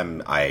 Hill,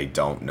 I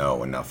don't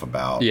know enough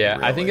about. Yeah,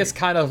 really. I think it's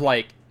kind of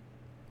like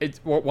it's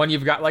when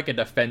you've got like a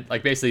defense,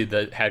 like basically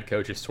the head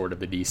coach is sort of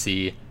the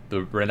DC.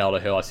 The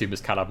Ronaldo Hill, I assume,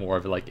 is kind of more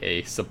of like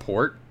a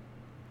support,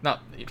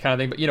 not kind of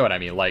thing, but you know what I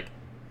mean. Like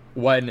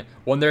when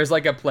there's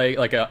like a play,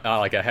 like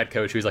a head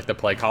coach who's like the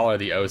play caller,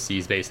 the OC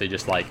is basically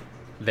just like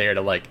there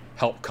to like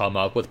help come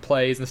up with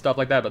plays and stuff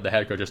like that, but the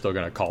head coach is still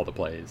going to call the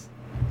plays.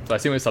 So I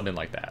assume it's something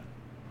like that.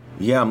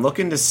 Yeah, I'm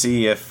looking to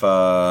see if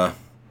so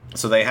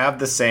they have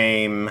the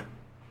same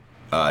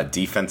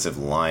defensive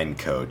line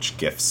coach,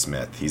 Giff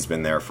Smith. He's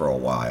been there for a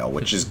while,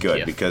 which is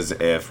good because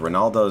if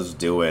Ronaldo's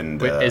doing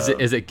the... Wait,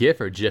 is it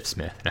Giff or Giff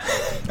Smith?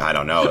 I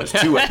don't know. There's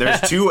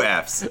two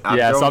Fs.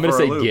 Yeah, so I'm going to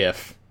say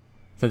Giff.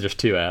 Since there's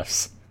two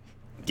Fs.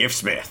 Giff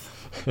Smith.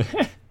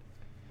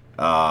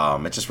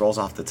 It just rolls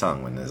off the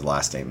tongue when his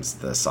last name's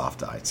the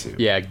soft I too.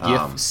 Yeah,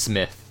 Giff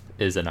Smith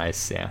is a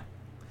nice, yeah.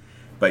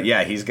 But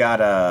yeah, he's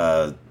got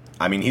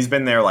I mean, he's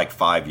been there like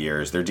 5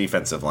 years. Their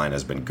defensive line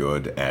has been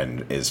good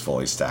and is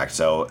fully stacked.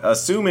 So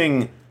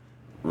assuming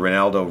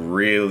Ronaldo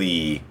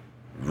really,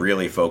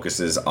 really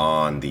focuses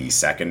on the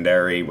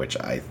secondary, which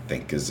I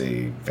think is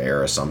a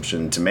fair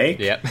assumption to make.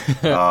 Yep.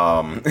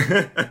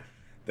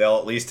 They'll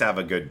at least have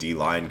a good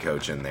D-line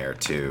coach in there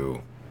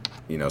to,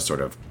 you know,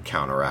 sort of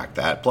counteract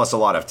that. Plus a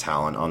lot of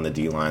talent on the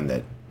D-line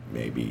that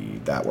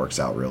maybe that works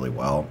out really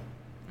well.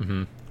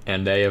 Mm-hmm.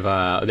 And they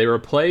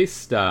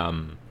replaced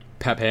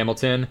Pep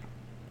Hamilton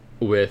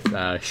with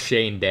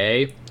Shane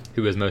Day,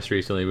 who was most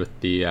recently with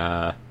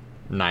the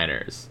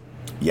Niners.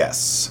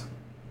 Yes.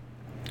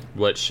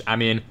 Which, I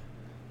mean,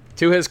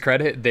 to his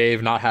credit,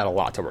 they've not had a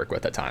lot to work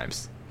with at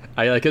times.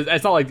 Cause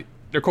it's not like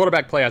their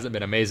quarterback play hasn't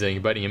been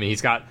amazing, but I mean,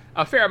 he's got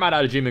a fair amount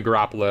out of Jimmy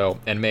Garoppolo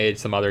and made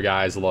some other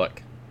guys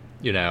look,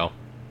 you know,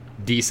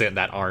 decent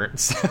that aren't.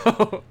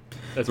 So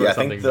that's where I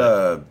think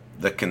the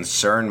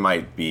concern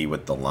might be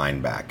with the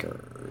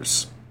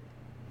linebackers.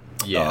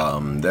 Yeah.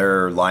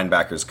 Their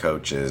linebackers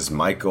coach is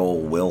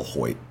Michael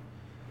Wilhoit,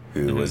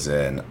 who was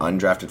an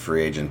undrafted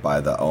free agent by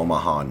the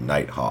Omaha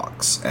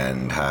Nighthawks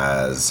and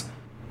has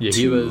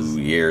 2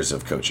 years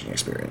of coaching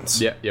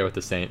experience. Yeah, with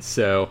the Saints.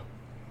 So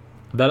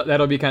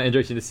that'll be kind of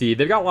interesting to see.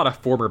 They've got a lot of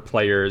former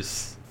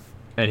players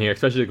in here,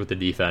 especially with the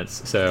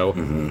defense. So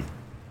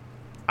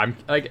I'm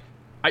like,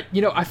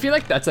 I feel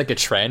like that's like a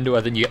trend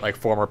whether you get like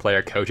former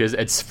player coaches.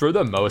 It's for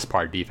the most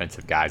part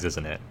defensive guys,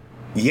 isn't it?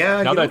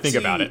 Yeah. Now that I think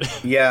about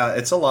it. Yeah,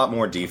 it's a lot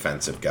more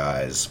defensive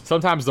guys.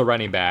 Sometimes the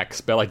running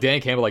backs, but like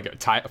Dan Campbell,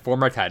 like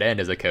former tight end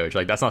as a coach,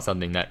 like that's not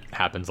something that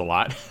happens a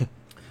lot.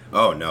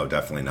 Oh, no,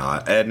 definitely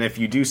not. And if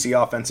you do see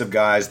offensive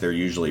guys, they're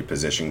usually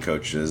position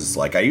coaches.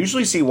 Like, I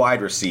usually see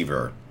wide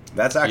receiver.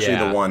 That's actually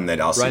the one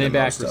that I'll see the most of. Running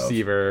back,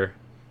 receiver,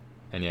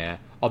 and yeah.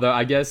 Although,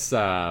 I guess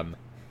Ditka,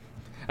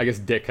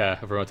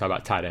 if we're going to talk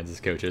about tight ends as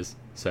coaches,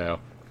 so...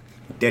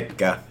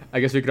 Ditka. I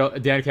guess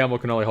Dan Campbell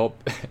can only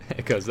hope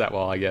it goes that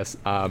well, I guess.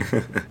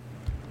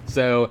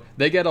 So,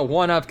 they get a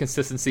one-up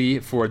consistency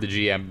for the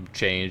GM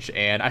change,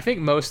 and I think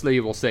mostly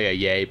we'll say a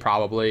yay,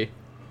 probably.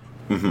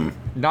 Mm-hmm.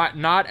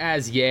 Not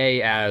as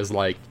yay as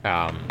like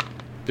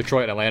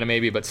Detroit and Atlanta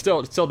maybe, but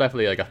still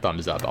definitely like a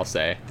thumbs up, I'll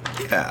say.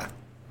 Yeah,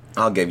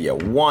 I'll give you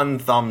one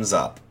thumbs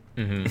up.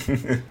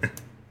 Mm-hmm.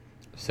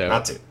 So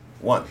not two,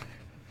 one.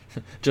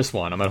 Just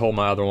one. I'm gonna hold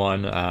my other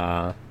one.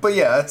 But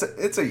yeah,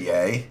 it's a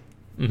yay.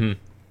 Mm-hmm.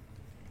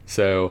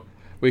 So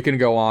we can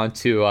go on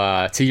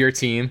to your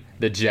team,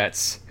 the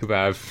Jets, who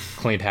have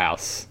cleaned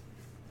house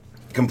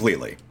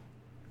completely.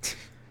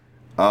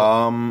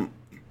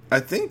 I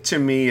think to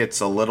me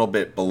it's a little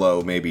bit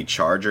below maybe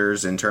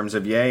Chargers in terms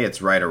of yay.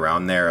 It's right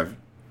around there of,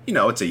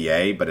 it's a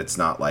yay, but it's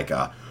not like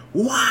a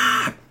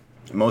wah.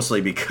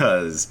 Mostly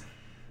because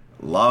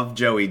love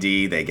Joey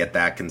D. They get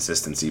that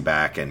consistency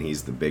back, and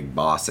he's the big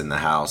boss in the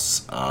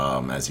house,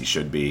 as he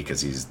should be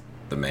because he's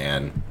the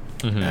man.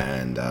 Mm-hmm.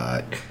 And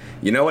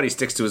you know what? He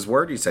sticks to his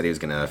word. He said he was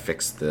going to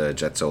fix the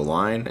Jets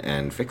O-line,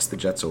 and fix the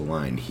Jets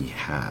O-line he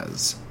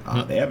has.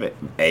 They have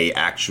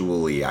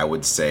actually, I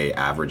would say,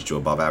 average to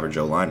above average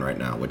O-line right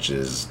now, which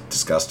is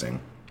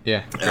disgusting.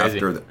 Yeah, crazy.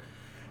 After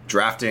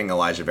drafting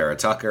Elijah Vera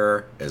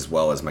Tucker, as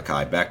well as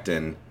Mekhi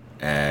Becton,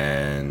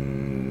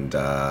 and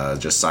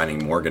just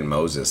signing Morgan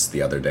Moses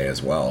the other day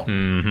as well.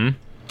 Mm-hmm.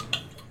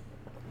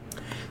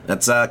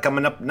 That's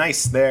coming up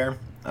nice there.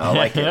 I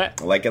like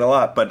it. I like it a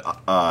lot. But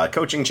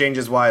coaching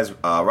changes-wise,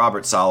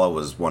 Robert Saleh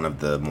was one of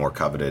the more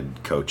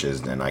coveted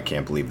coaches, and I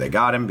can't believe they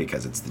got him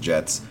because it's the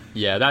Jets.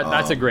 Yeah,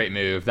 that's a great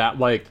move. That,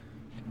 like,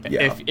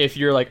 yeah. if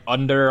you're, like,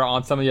 under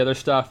on some of the other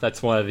stuff,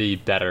 that's one of the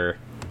better,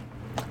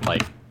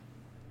 like,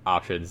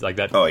 options. Like,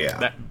 that. Oh, yeah.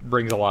 That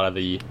brings a lot of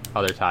the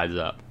other ties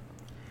up.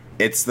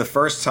 It's the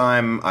first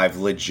time I've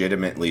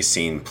legitimately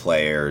seen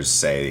players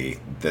say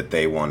that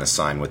they want to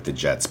sign with the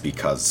Jets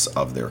because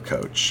of their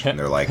coach. And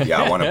they're like,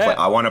 yeah,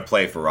 I want to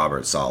play for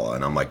Robert Saleh.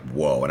 And I'm like,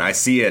 whoa. And I've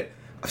seen it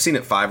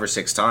 5 or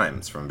 6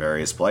 times from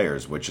various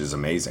players, which is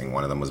amazing.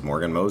 One of them was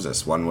Morgan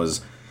Moses. One was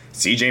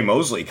CJ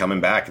Mosley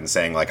coming back and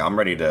saying, like, I'm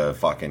ready to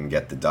fucking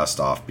get the dust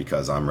off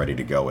because I'm ready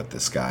to go with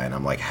this guy. And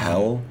I'm like,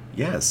 hell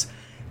yes.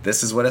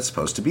 This is what it's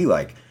supposed to be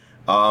like.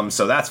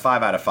 So that's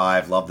 5 out of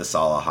 5. Love the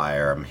Saleh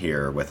hire. I'm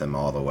here with him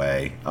all the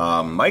way.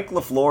 Mike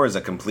LaFleur is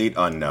a complete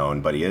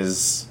unknown, but he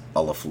is a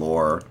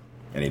LaFleur,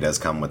 and he does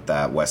come with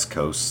that West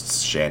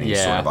Coast Shanny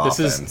sort of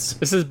offense.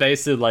 This is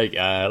basically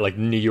like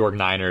New York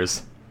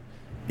Niners.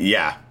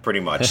 Yeah,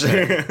 pretty much.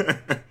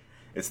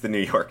 It's the New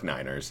York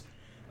Niners.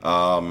 We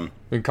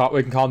can call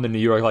them the New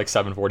York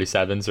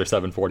 747s or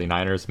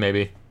 749ers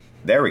maybe.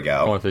 There we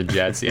go. Going for the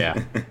Jets,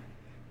 yeah.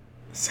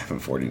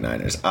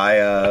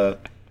 749ers.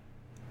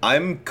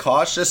 I'm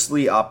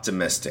cautiously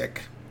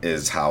optimistic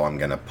is how I'm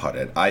going to put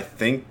it. I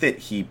think that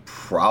he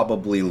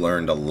probably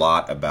learned a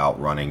lot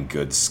about running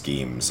good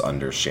schemes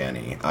under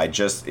Shanny. I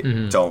just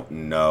don't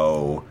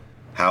know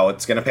how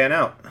it's going to pan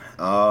out.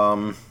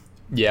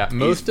 Yeah,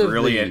 he's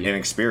really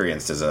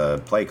inexperienced as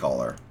a play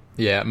caller.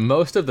 Yeah,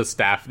 most of the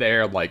staff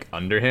there,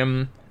 under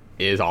him,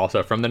 is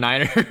also from the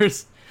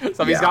Niners.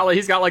 So he's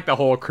got the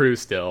whole crew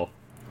still.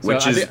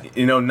 Which is,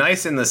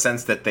 nice in the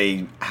sense that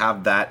they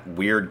have that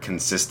weird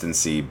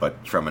consistency,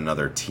 but from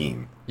another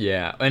team.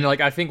 Yeah, and,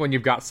 I think when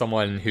you've got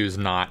someone who's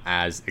not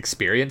as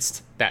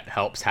experienced, that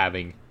helps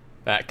having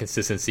that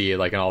consistency,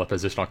 and all the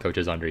positional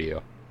coaches under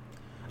you.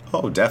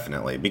 Oh,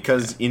 definitely.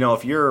 Because,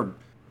 if your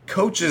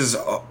coaches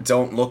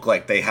don't look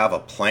like they have a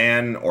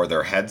plan or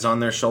their heads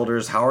on their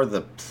shoulders, how are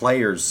the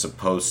players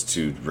supposed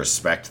to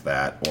respect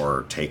that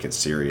or take it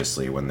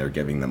seriously when they're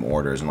giving them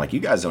orders? And, you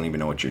guys don't even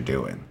know what you're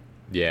doing.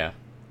 Yeah.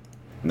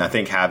 And I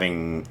think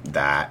having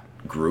that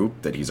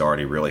group that he's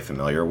already really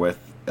familiar with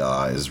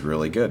is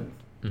really good.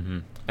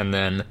 Mm-hmm. And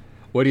then,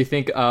 what do you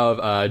think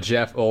of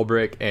Jeff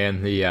Ulbrich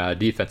and the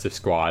defensive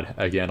squad?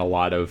 Again, a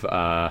lot of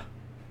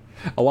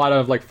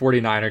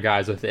 49er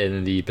guys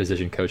within the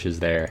position coaches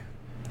there.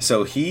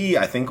 So he,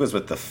 I think, was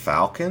with the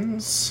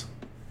Falcons.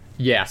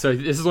 Yeah. So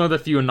this is one of the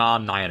few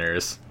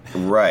non-Niners.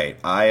 Right.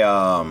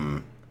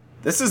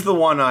 This is the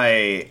one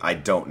I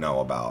don't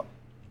know about.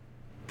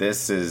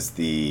 This is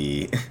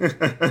the...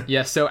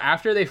 Yeah, so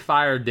after they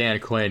fired Dan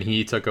Quinn,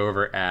 he took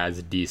over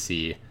as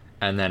DC.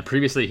 And then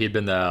previously he'd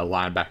been the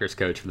linebackers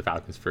coach for the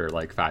Falcons for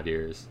 5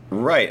 years.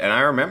 Right, and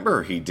I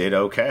remember he did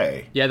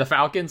okay. Yeah, the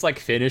Falcons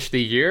finished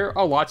the year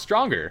a lot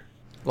stronger,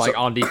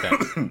 on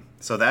defense.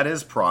 So that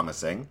is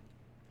promising.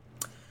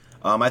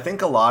 I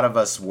think a lot of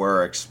us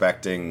were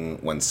expecting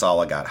when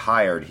Saleh got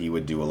hired, he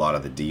would do a lot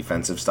of the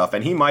defensive stuff,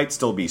 and he might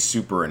still be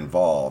super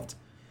involved.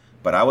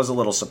 But I was a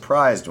little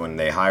surprised when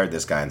they hired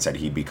this guy and said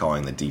he'd be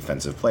calling the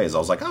defensive plays. I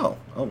was like,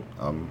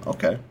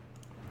 okay.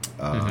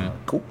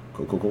 Cool.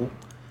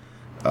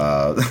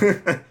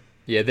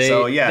 Yeah,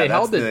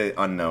 that's the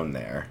unknown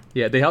there.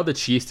 Yeah, they held the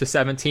Chiefs to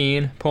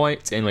 17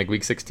 points in like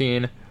week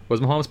 16. Was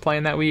Mahomes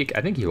playing that week?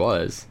 I think he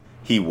was.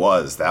 He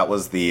was. That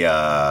was the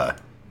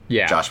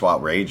Josh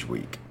Watt Rage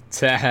week.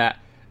 Yeah,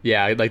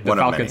 like the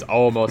Falcons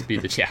almost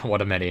beat the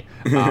one of many.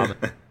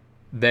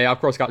 They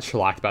of course got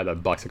shellacked by the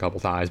Bucs a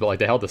couple times, but like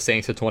they held the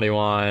Saints to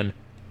 21,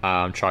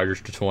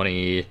 Chargers to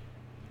 20,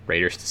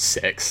 Raiders to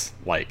 6.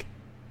 Like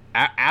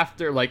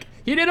after like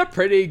he did a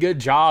pretty good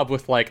job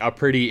with like a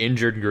pretty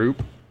injured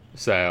group.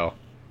 So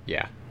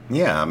yeah.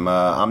 Yeah,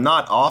 I'm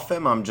not off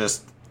him. I'm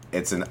just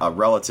it's a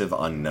relative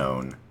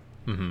unknown.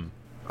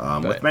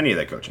 With many of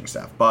the coaching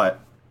staff, but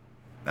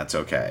that's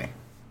okay.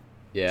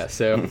 Yeah.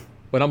 So.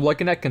 When I'm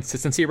looking at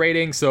consistency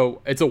rating,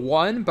 so it's a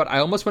 1, but I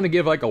almost want to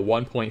give like a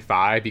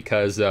 1.5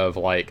 because of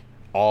like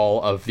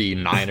all of the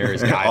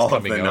Niners guys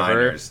coming over.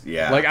 Niners,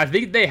 yeah. Like I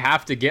think they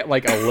have to get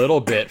like a little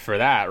bit for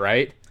that,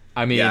 right?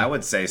 I mean, yeah, I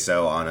would say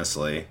so,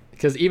 honestly.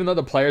 Because even though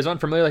the players aren't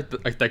familiar,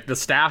 like the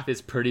staff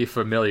is pretty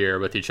familiar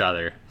with each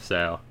other.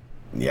 So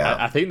yeah,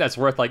 I think that's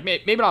worth like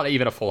maybe not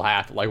even a full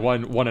half, like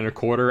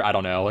 1.25. I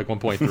don't know, like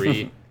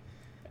 1.3.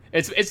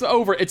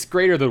 It's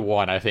greater than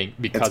 1, I think,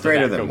 because of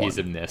that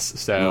cohesiveness.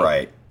 So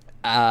right.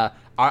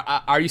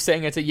 Are you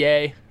saying it's a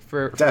yay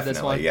for Definitely,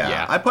 this one?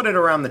 Yeah. I put it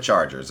around the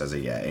Chargers as a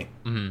yay.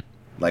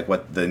 Like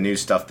what the new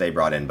stuff they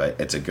brought in,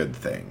 but it's a good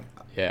thing.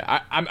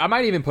 Yeah, I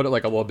might even put it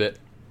like a little bit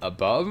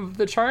above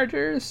the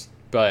Chargers,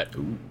 but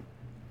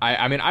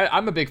I mean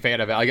I'm a big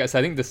fan of it. I guess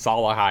I think the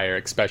Saleh hire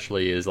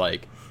especially is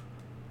like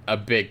a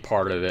big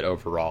part of it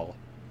overall.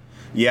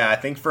 Yeah, I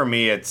think for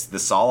me, it's the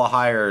Saleh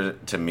hire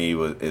to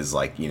me is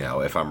like,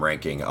 if I'm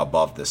ranking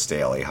above the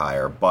Staley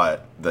hire,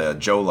 but the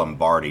Joe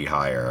Lombardi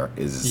hire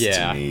is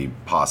to me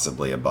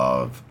possibly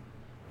above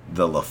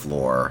the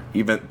LaFleur.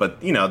 But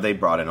they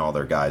brought in all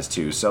their guys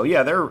too, so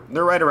yeah, they're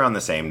right around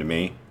the same to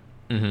me.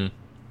 Mm-hmm.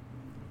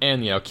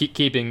 And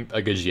keeping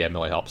a good GM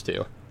really helps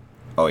too.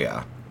 Oh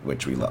yeah,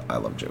 which I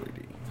love Joey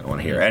D. I don't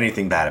want to hear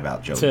anything bad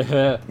about Joey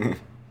D.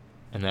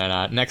 And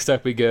then next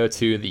up we go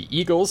to the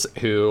Eagles,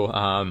 who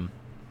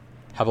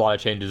have a lot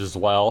of changes as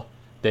well.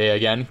 They,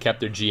 again, kept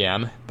their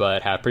GM,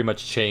 but have pretty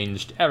much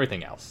changed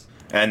everything else.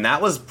 And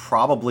that was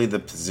probably the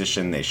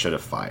position they should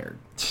have fired.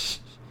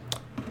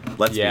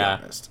 Let's be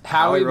honest.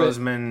 Howie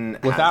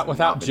Roseman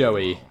without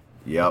Joey.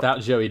 Yep.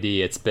 Without Joey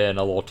D, it's been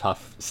a little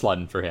tough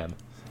sledding for him.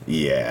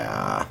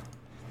 Yeah.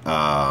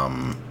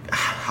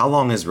 How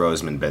long has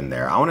Roseman been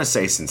there? I want to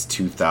say since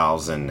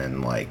 2000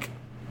 and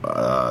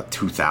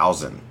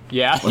 2000.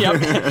 Yeah,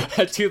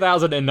 yep.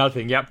 2000 and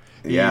nothing, yep.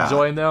 He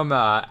joined them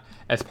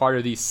as part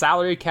of the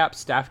salary cap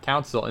staff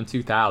council in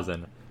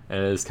 2000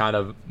 and has kind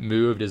of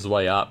moved his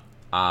way up.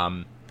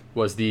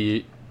 Was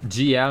the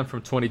GM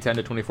from 2010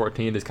 to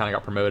 2014, has kind of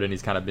got promoted, and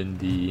he's kind of been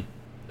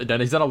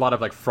he's done a lot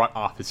of like front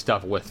office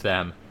stuff with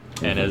them,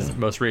 and as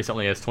most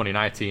recently as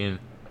 2019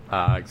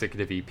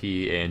 executive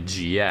VP and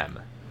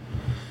GM.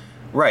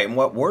 Right, and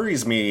what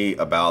worries me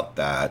about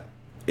that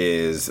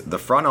is the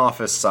front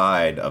office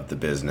side of the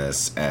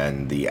business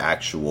and the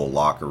actual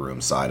locker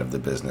room side of the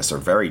business are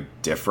very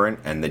different,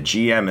 and the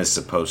GM is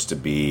supposed to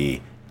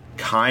be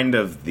kind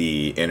of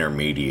the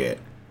intermediate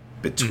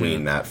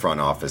between that front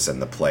office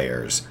and the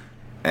players.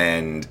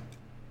 And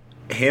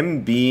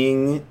him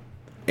being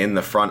in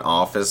the front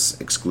office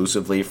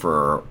exclusively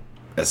for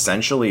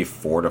essentially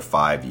 4 to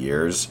 5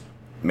 years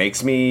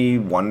makes me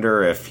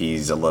wonder if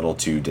he's a little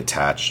too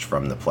detached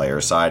from the player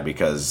side,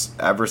 because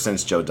ever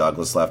since Joe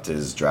Douglas left,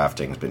 his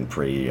drafting's been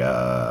pretty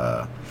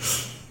not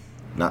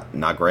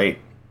great.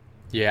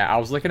 Yeah, I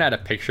was looking at a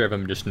picture of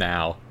him just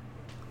now,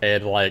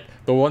 and like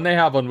the one they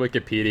have on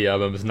Wikipedia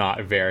of him is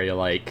not very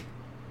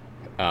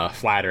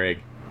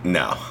flattering.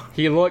 No,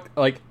 he looked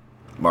like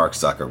Mark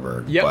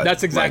Zuckerberg. Yep,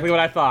 that's exactly what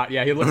I thought.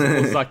 Yeah, he looks a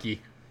little Zucky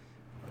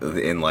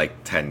in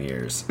like 10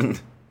 years.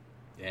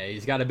 Yeah,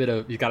 he's got a bit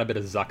of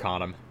Zuck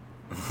on him.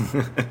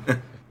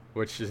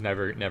 Which is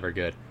never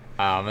good.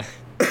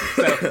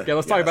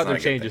 Let's talk about their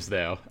changes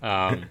though.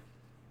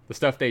 The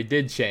stuff they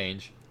did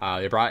change.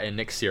 They brought in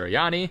Nick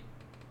Sirianni,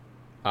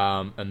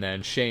 and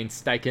then Shane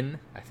Steichen,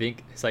 I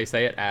think is how you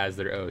say it, as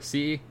their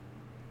OC,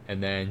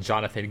 and then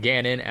Jonathan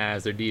Gannon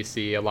as their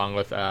DC, along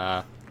with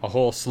a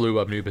whole slew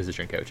of new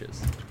position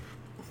coaches.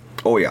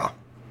 Oh yeah,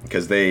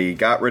 because they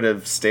got rid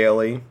of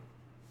Staley.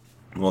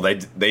 Well,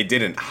 they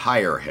didn't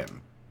hire him,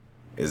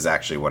 is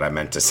actually what I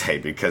meant to say,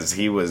 because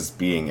he was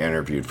being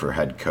interviewed for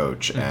head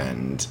coach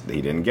and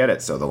he didn't get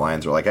it. So the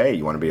Lions were like, hey,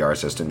 you want to be our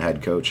assistant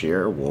head coach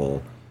here?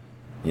 We'll,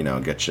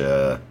 get you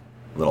a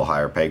little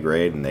higher pay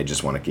grade, and they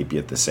just want to keep you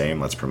at the same.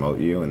 Let's promote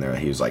you. And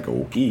he was like,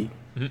 okay.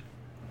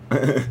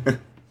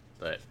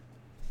 But,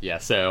 yeah,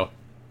 so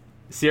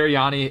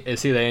Sirianni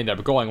is who they end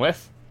up going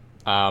with.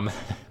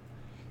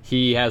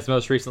 He has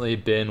most recently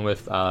been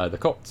with the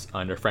Colts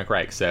under Frank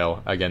Reich.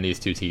 So, again, these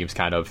two teams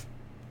kind of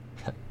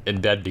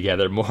in bed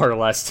together, more or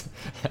less.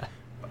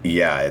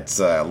 Yeah, it's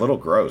a little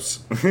gross.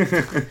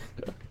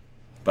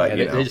 But,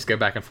 yeah, they just go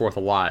back and forth a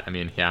lot. I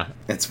mean, yeah.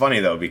 It's funny,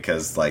 though,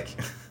 because, like,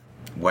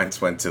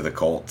 Wentz went to the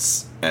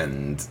Colts,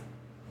 and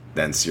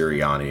then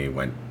Sirianni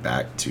went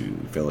back to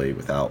Philly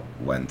without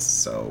Wentz,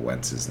 so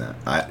Wentz is not...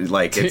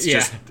 it's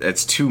just...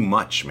 It's too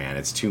much, man.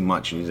 It's too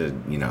much. You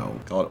need to,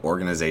 call it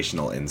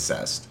organizational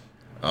incest.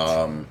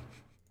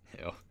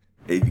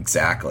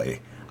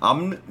 Exactly.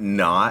 I'm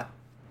not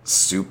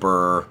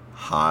super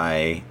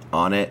high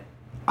on it.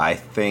 I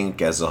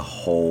think, as a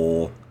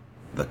whole...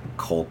 the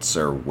Colts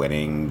are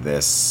winning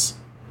this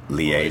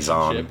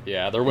liaison.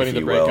 Yeah, they're winning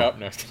the breakup.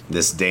 No.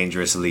 This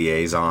dangerous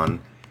liaison,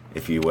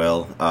 if you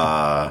will.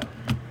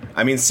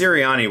 I mean,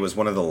 Sirianni was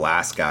one of the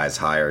last guys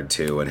hired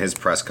too, and his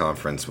press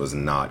conference was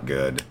not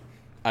good.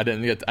 I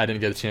didn't get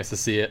a chance to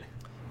see it.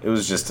 It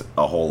was just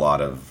a whole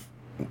lot of,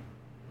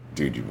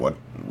 dude, what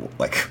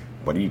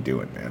are you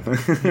doing,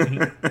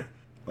 man?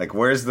 Like,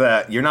 where's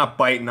the? You're not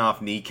biting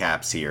off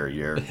kneecaps here.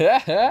 You're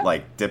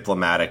like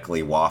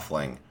diplomatically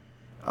waffling.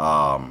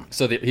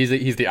 So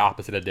he's the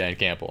opposite of Dan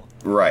Campbell.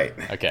 Right.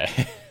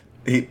 Okay.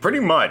 He pretty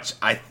much.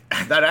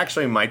 That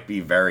actually might be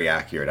very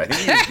accurate. I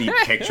think he's the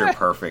picture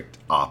perfect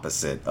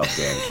opposite of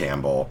Dan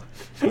Campbell.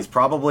 He's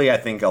probably, I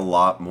think, a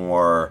lot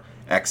more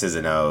X's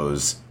and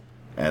O's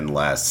and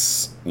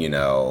less,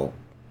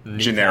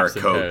 generic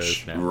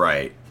coach. No.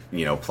 Right.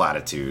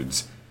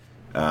 Platitudes.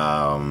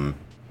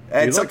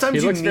 And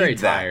sometimes you need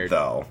that,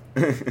 though.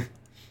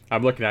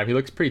 I'm looking at him. He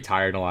looks pretty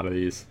tired in a lot of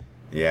these.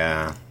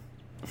 Yeah.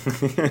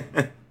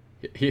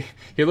 He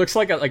looks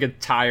like a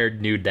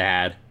tired new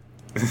dad.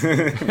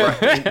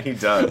 Right, he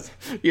does.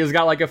 He's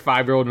got like a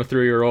 5-year-old and a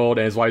 3-year-old,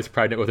 and his wife's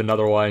pregnant with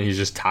another one. And he's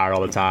just tired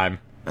all the time.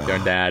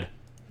 Doing dad.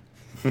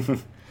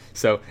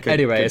 So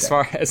anyway,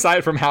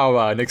 aside from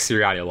how Nick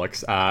Sirianni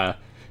looks,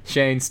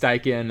 Shane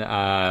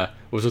Steichen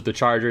was with the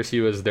Chargers. He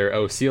was their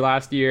OC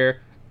last year.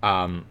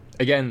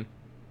 Again,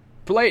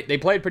 they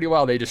played pretty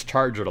well. They just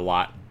charged it a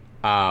lot.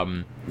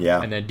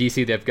 Yeah. And then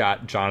DC, they've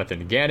got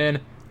Jonathan Gannon,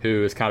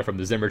 who is kind of from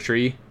the Zimmer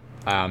tree,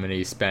 and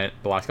he spent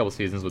the last couple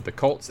seasons with the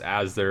Colts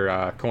as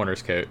their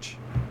corners coach.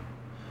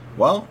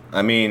 Well,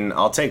 I mean,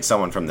 I'll take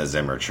someone from the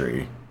Zimmer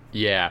tree.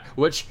 Yeah,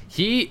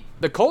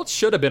 the Colts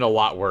should have been a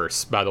lot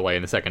worse, by the way,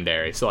 in the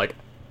secondary. So, like,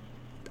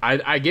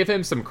 I give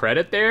him some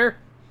credit there,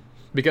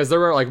 because there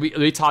were, like,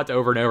 we talked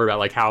over and over about,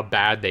 like, how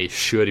bad they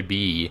should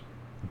be,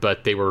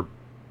 but they were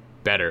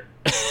better.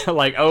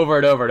 Like, over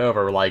and over and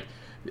over. Like,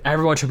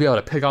 everyone should be able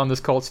to pick on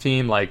this Colts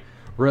team, like,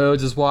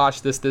 Rhodes is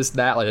washed, this,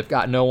 that. Like, they've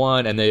got no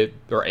one, and they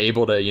are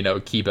able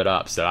to, keep it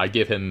up. So I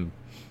give him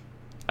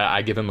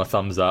a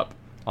thumbs up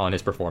on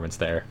his performance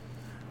there.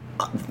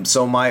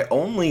 So my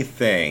only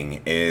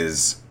thing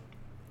is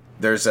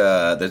there's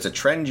a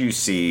trend you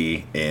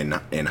see in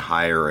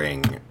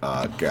hiring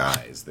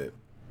guys that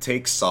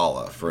take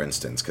Saleh, for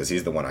instance, because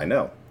he's the one I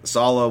know.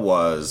 Saleh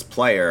was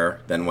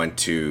player, then went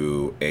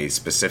to a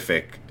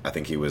specific, I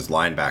think he was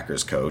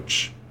linebackers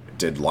coach,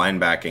 did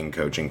linebacking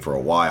coaching for a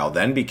while,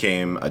 then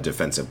became a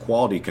defensive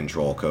quality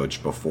control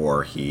coach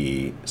before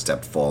he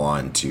stepped full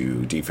on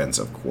to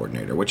defensive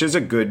coordinator, which is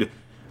a good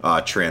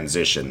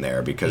transition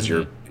there, because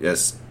you're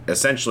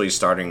essentially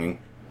starting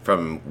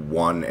from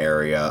one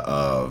area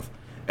of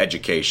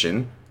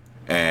education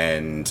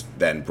and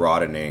then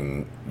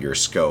broadening your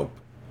scope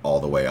all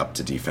the way up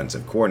to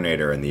defensive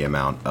coordinator and the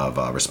amount of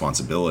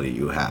responsibility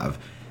you have.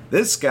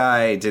 This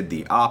guy did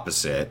the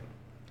opposite.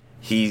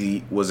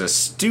 He was a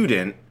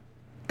student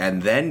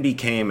and then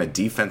became a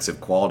defensive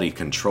quality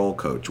control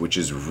coach, which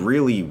is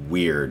really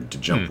weird to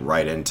jump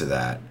right into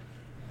that.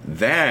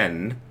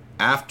 Then,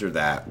 after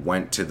that,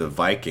 went to the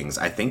Vikings.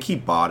 I think he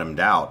bottomed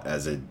out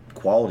as a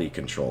quality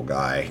control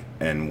guy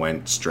and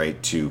went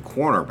straight to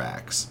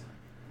cornerbacks,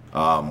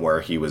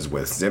 where he was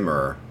with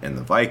Zimmer in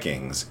the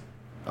Vikings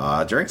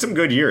during some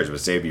good years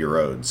with Xavier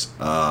Rhodes.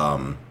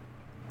 And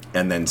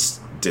then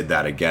did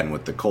that again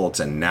with the Colts,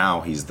 and now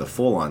he's the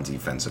full-on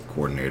defensive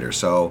coordinator.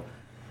 So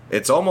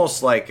it's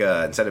almost like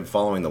instead of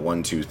following the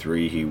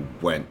 1-2-3, he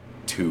went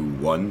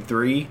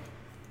 2-1-3.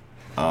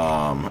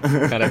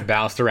 Kind of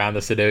bounced around the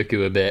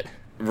Sudoku a bit.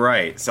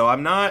 Right. So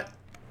I'm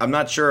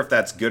not sure if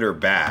that's good or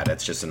bad.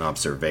 It's just an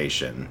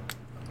observation.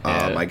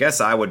 I guess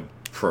I would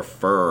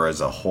prefer as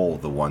a whole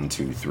the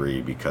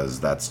 1-2-3, because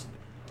that's,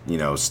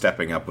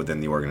 stepping up within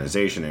the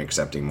organization and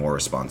accepting more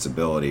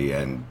responsibility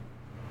and,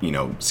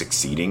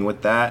 succeeding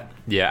with that.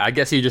 Yeah, I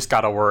guess you just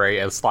gotta worry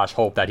 /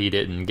 hope that he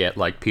didn't get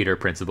like Peter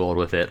principled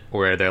with it,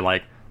 where they're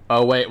like,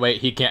 oh wait,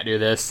 he can't do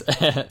this,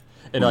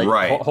 and like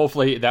right.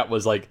 Hopefully that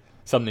was like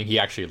something he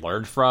actually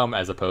learned from,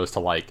 as opposed to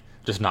like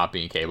just not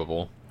being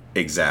capable.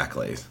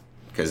 Exactly,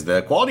 because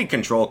the quality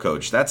control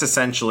coach, that's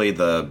essentially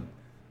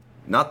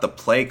not the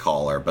play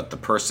caller, but the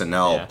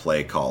personnel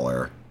play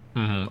caller.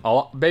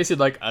 Mm-hmm. Basically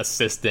like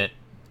assistant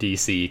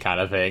DC kind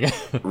of thing.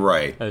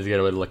 Right. That's a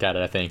good way to look at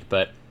it, I think.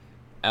 But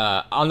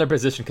on their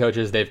position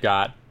coaches, they've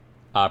got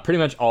pretty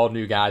much all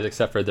new guys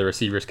except for the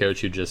receivers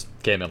coach who just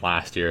came in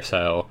last year.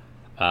 So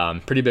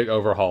pretty big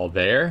overhaul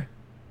there.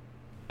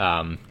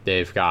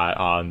 They've got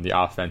on the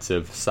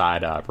offensive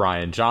side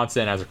Brian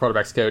Johnson as a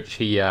quarterback's coach.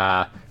 He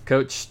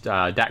coached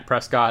Dak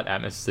Prescott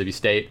at Mississippi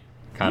State,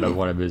 kind of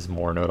one of his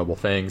more notable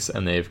things.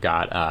 And they've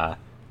got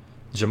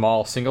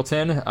Jamal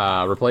Singleton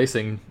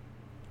replacing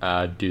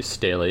Deuce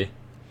Staley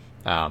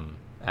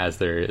as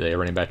their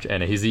running back,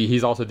 and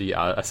he's also the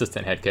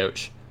assistant head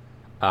coach.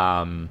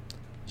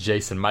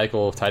 Jason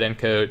Michael, tight end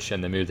coach,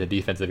 and then moved to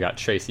defense. They've got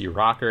Tracy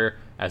Rocker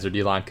as their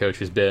D-line coach,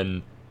 who's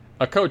been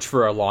a coach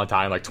for a long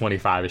time, like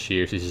 25-ish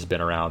years. He's just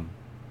been around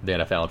the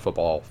NFL and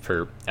football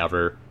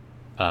forever.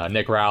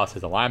 Nick Rallis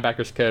is a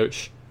linebackers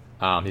coach.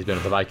 He's been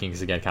with the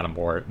Vikings, again, kind of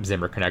more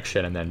Zimmer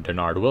connection. And then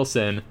Denard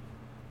Wilson,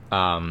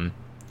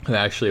 who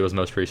actually was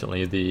most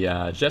recently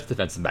the Jets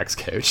defensive backs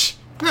coach.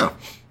 No,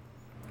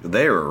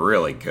 they were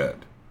really good.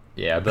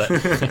 Yeah, but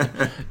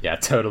yeah,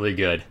 totally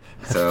good.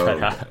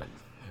 So,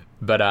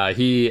 but I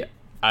think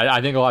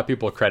a lot of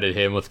people credit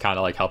him with kind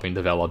of like helping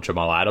develop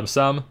Jamal Adams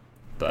some.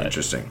 But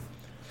interesting.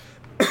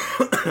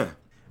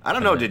 I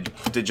don't know.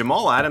 Did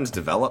Jamal Adams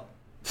develop?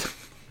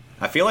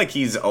 I feel like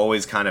he's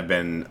always kind of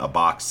been a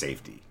box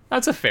safety.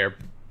 That's a fair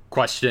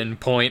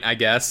point, I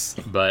guess.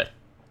 But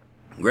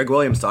Greg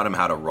Williams taught him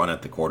how to run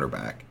at the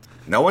quarterback.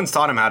 No one's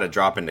taught him how to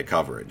drop into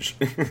coverage.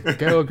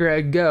 Go,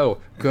 Greg, go.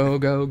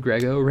 Go,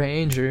 Grego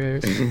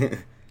Rangers.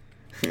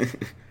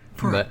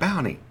 For a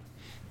bounty.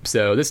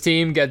 So this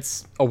team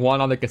gets a 1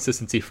 on the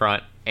consistency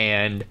front,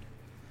 and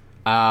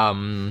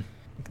the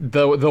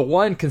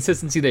one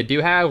consistency they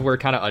do have, we're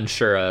kind of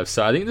unsure of.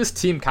 So I think this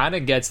team kind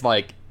of gets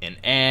like an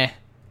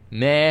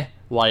meh,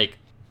 like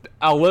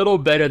a little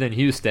better than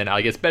Houston.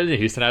 Like it's better than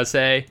Houston, I would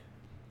say.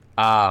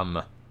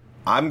 I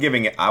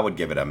would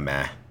give it a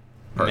meh,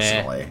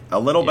 personally. Meh. A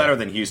little better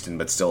than Houston,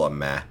 but still a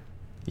meh.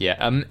 Yeah,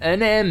 an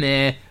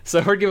meh.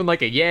 So we're giving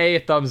like a yay, a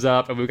thumbs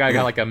up, and we've got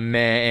like a meh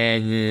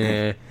and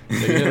yeah.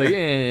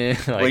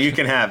 So well, you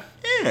can have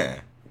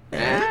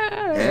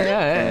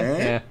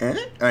and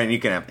you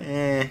can have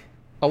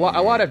a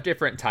lot of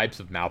different types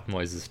of mouth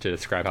noises to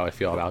describe how I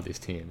feel about these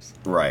teams.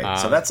 Right.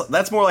 So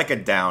that's more like a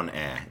down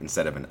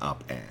instead of an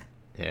up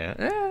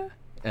Yeah.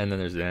 And then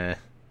there's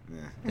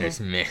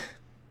there's meh.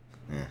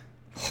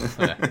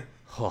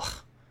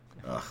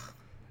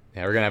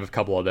 Yeah, we're gonna have a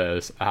couple of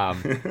those.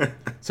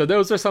 So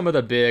those are some of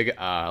the big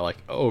like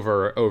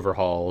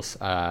overhauls.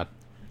 Not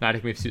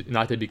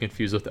to be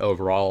confused with the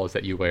overalls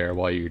that you wear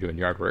while you're doing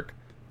yard work.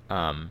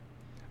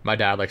 My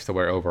dad likes to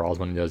wear overalls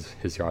when he does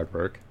his yard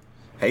work.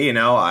 Hey,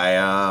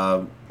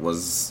 I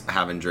was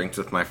having drinks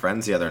with my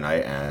friends the other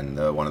night, and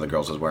one of the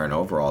girls was wearing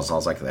overalls. I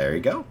was like, there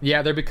you go.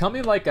 Yeah, they're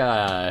becoming like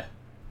I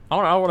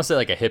don't want to say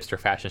like a hipster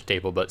fashion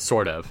staple, but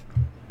sort of.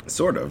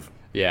 Sort of.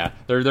 Yeah,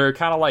 they're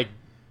kind of like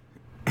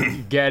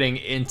getting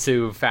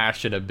into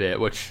fashion a bit,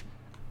 which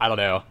I don't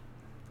know,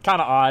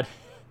 kind of odd.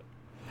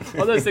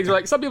 Well, those things are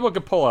like some people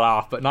can pull it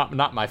off, but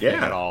not my thing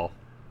at all.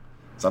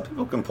 Some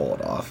people can pull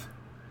it off.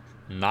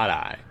 Not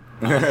I.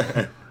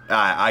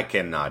 I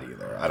cannot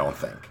either. I don't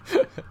think.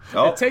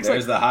 Oh,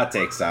 there's the hot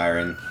take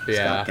siren. Yeah.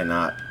 Scott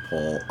cannot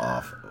pull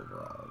off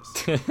overalls.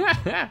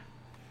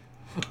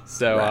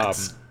 So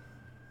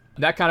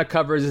that kind of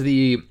covers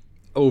the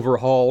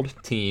overhauled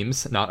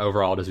teams, not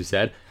overhauled as we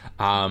said.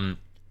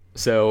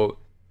 So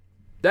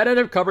that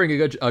ended up covering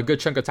a good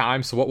chunk of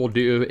time. So what we'll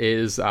do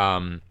is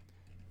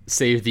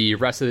save the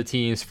rest of the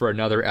teams for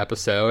another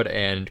episode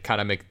and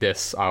kind of make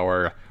this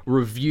our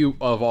review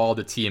of all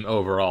the team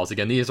overalls.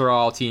 Again, these are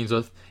all teams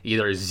with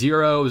either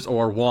 0s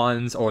or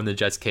 1s, or in the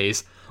Jets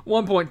case,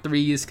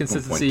 1.3s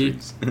consistency.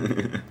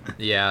 1.3s.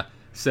 Yeah.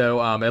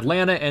 So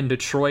Atlanta and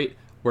Detroit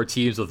were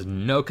teams with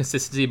no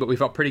consistency, but we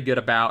felt pretty good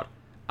about.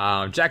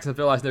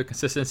 Jacksonville has no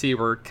consistency.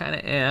 We're kind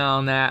of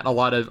on that. A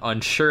lot of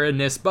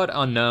unsureness, but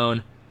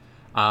unknown.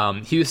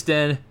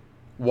 Houston,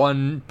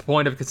 1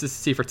 point of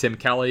consistency for Tim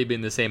Kelly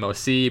being the same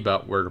OC,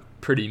 but we're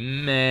pretty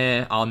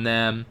meh on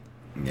them.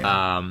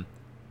 Yeah.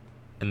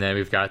 And then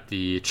we've got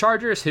the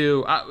Chargers,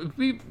 who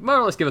we more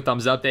or less give a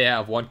thumbs up. They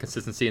have one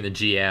consistency in the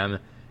GM.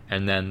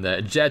 And then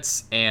the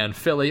Jets and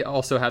Philly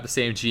also have the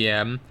same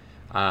GM.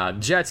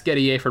 Jets get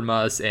EA from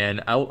us,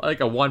 and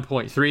like a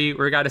 1.3,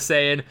 we're got to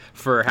say it,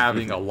 for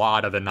having a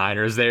lot of the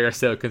Niners there.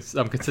 So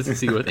some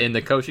consistency within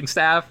the coaching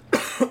staff.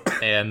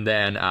 And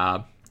then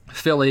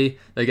Philly,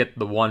 they get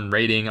the 1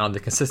 rating on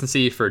the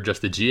consistency for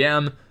just the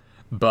GM.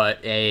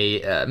 But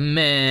a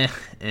meh,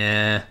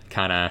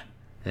 kind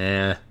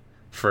of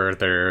for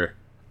their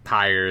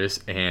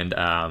hires and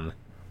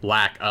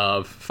lack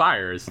of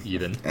fires,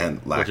 even. And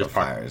lack of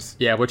fires.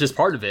 Yeah, which is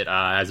part of it.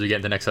 As we get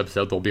into the next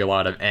episode, there'll be a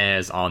lot of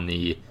on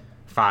the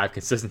 5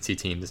 consistency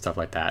teams and stuff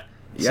like that.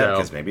 Yeah,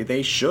 because maybe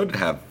they should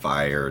have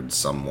fired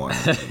someone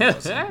who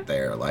wasn't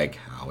there, like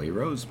Howie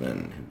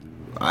Roseman.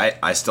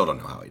 I still don't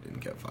know how he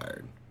didn't get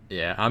fired.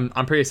 Yeah, I'm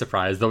pretty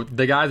surprised.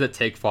 The guys that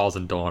take falls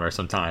and don't are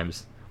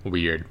sometimes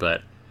weird,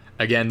 but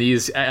again,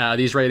 these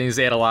ratings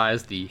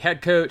analyze the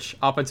head coach,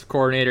 offensive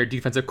coordinator,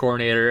 defensive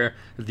coordinator,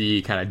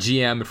 the kind of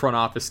GM, front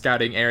office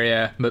scouting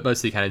area, but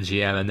mostly kind of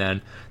GM, and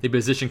then the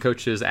position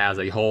coaches as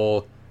a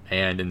whole.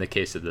 And in the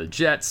case of the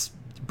Jets,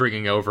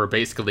 bringing over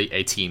basically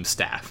a team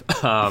staff.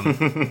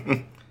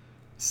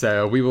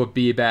 So we will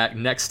be back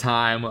next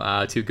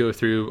time to go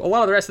through a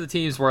lot of the rest of the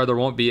teams where there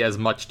won't be as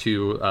much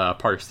to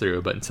parse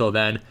through. But until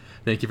then,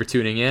 thank you for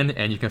tuning in,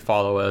 and you can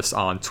follow us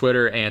on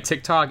Twitter and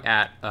TikTok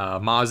at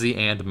Mozzie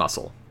and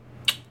Muscle.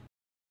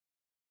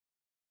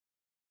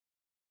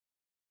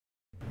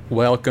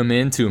 Welcome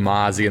into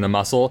Mozzie and the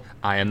Muscle.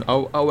 I am.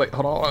 Oh wait,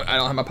 hold on. I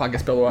don't have my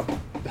podcast pillow up.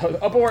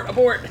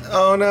 Abort!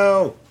 Oh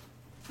no!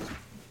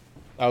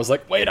 I was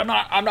like, wait, I'm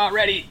not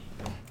ready.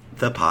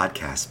 The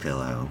podcast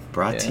pillow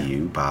brought to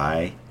you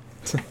by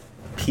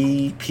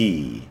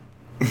PP.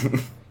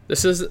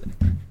 This is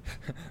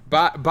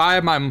by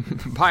our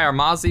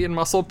Mozzie and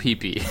Muscle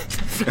PP.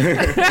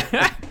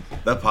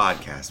 The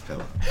podcast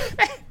pillow.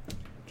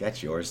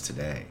 Get yours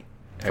today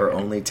for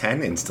only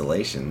 10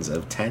 installations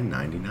of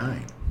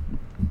 $10.99.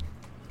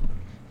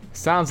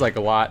 Sounds like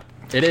a lot.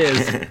 It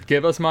is.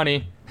 Give us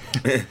money.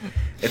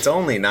 It's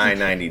only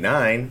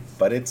 $9.99,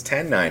 but it's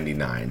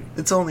 $10.99.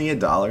 It's only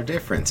 $1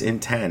 difference in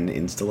 10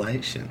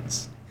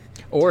 installations.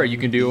 Or you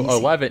can do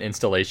 11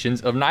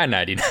 installations of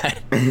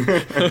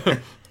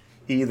 $9.99.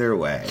 Either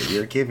way,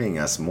 you're giving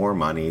us more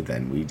money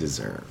than we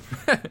deserve.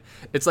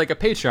 It's like a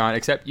Patreon,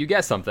 except you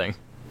get something.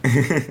 All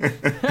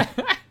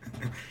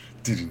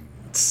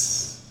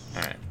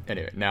right.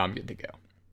 Anyway, now I'm good to go.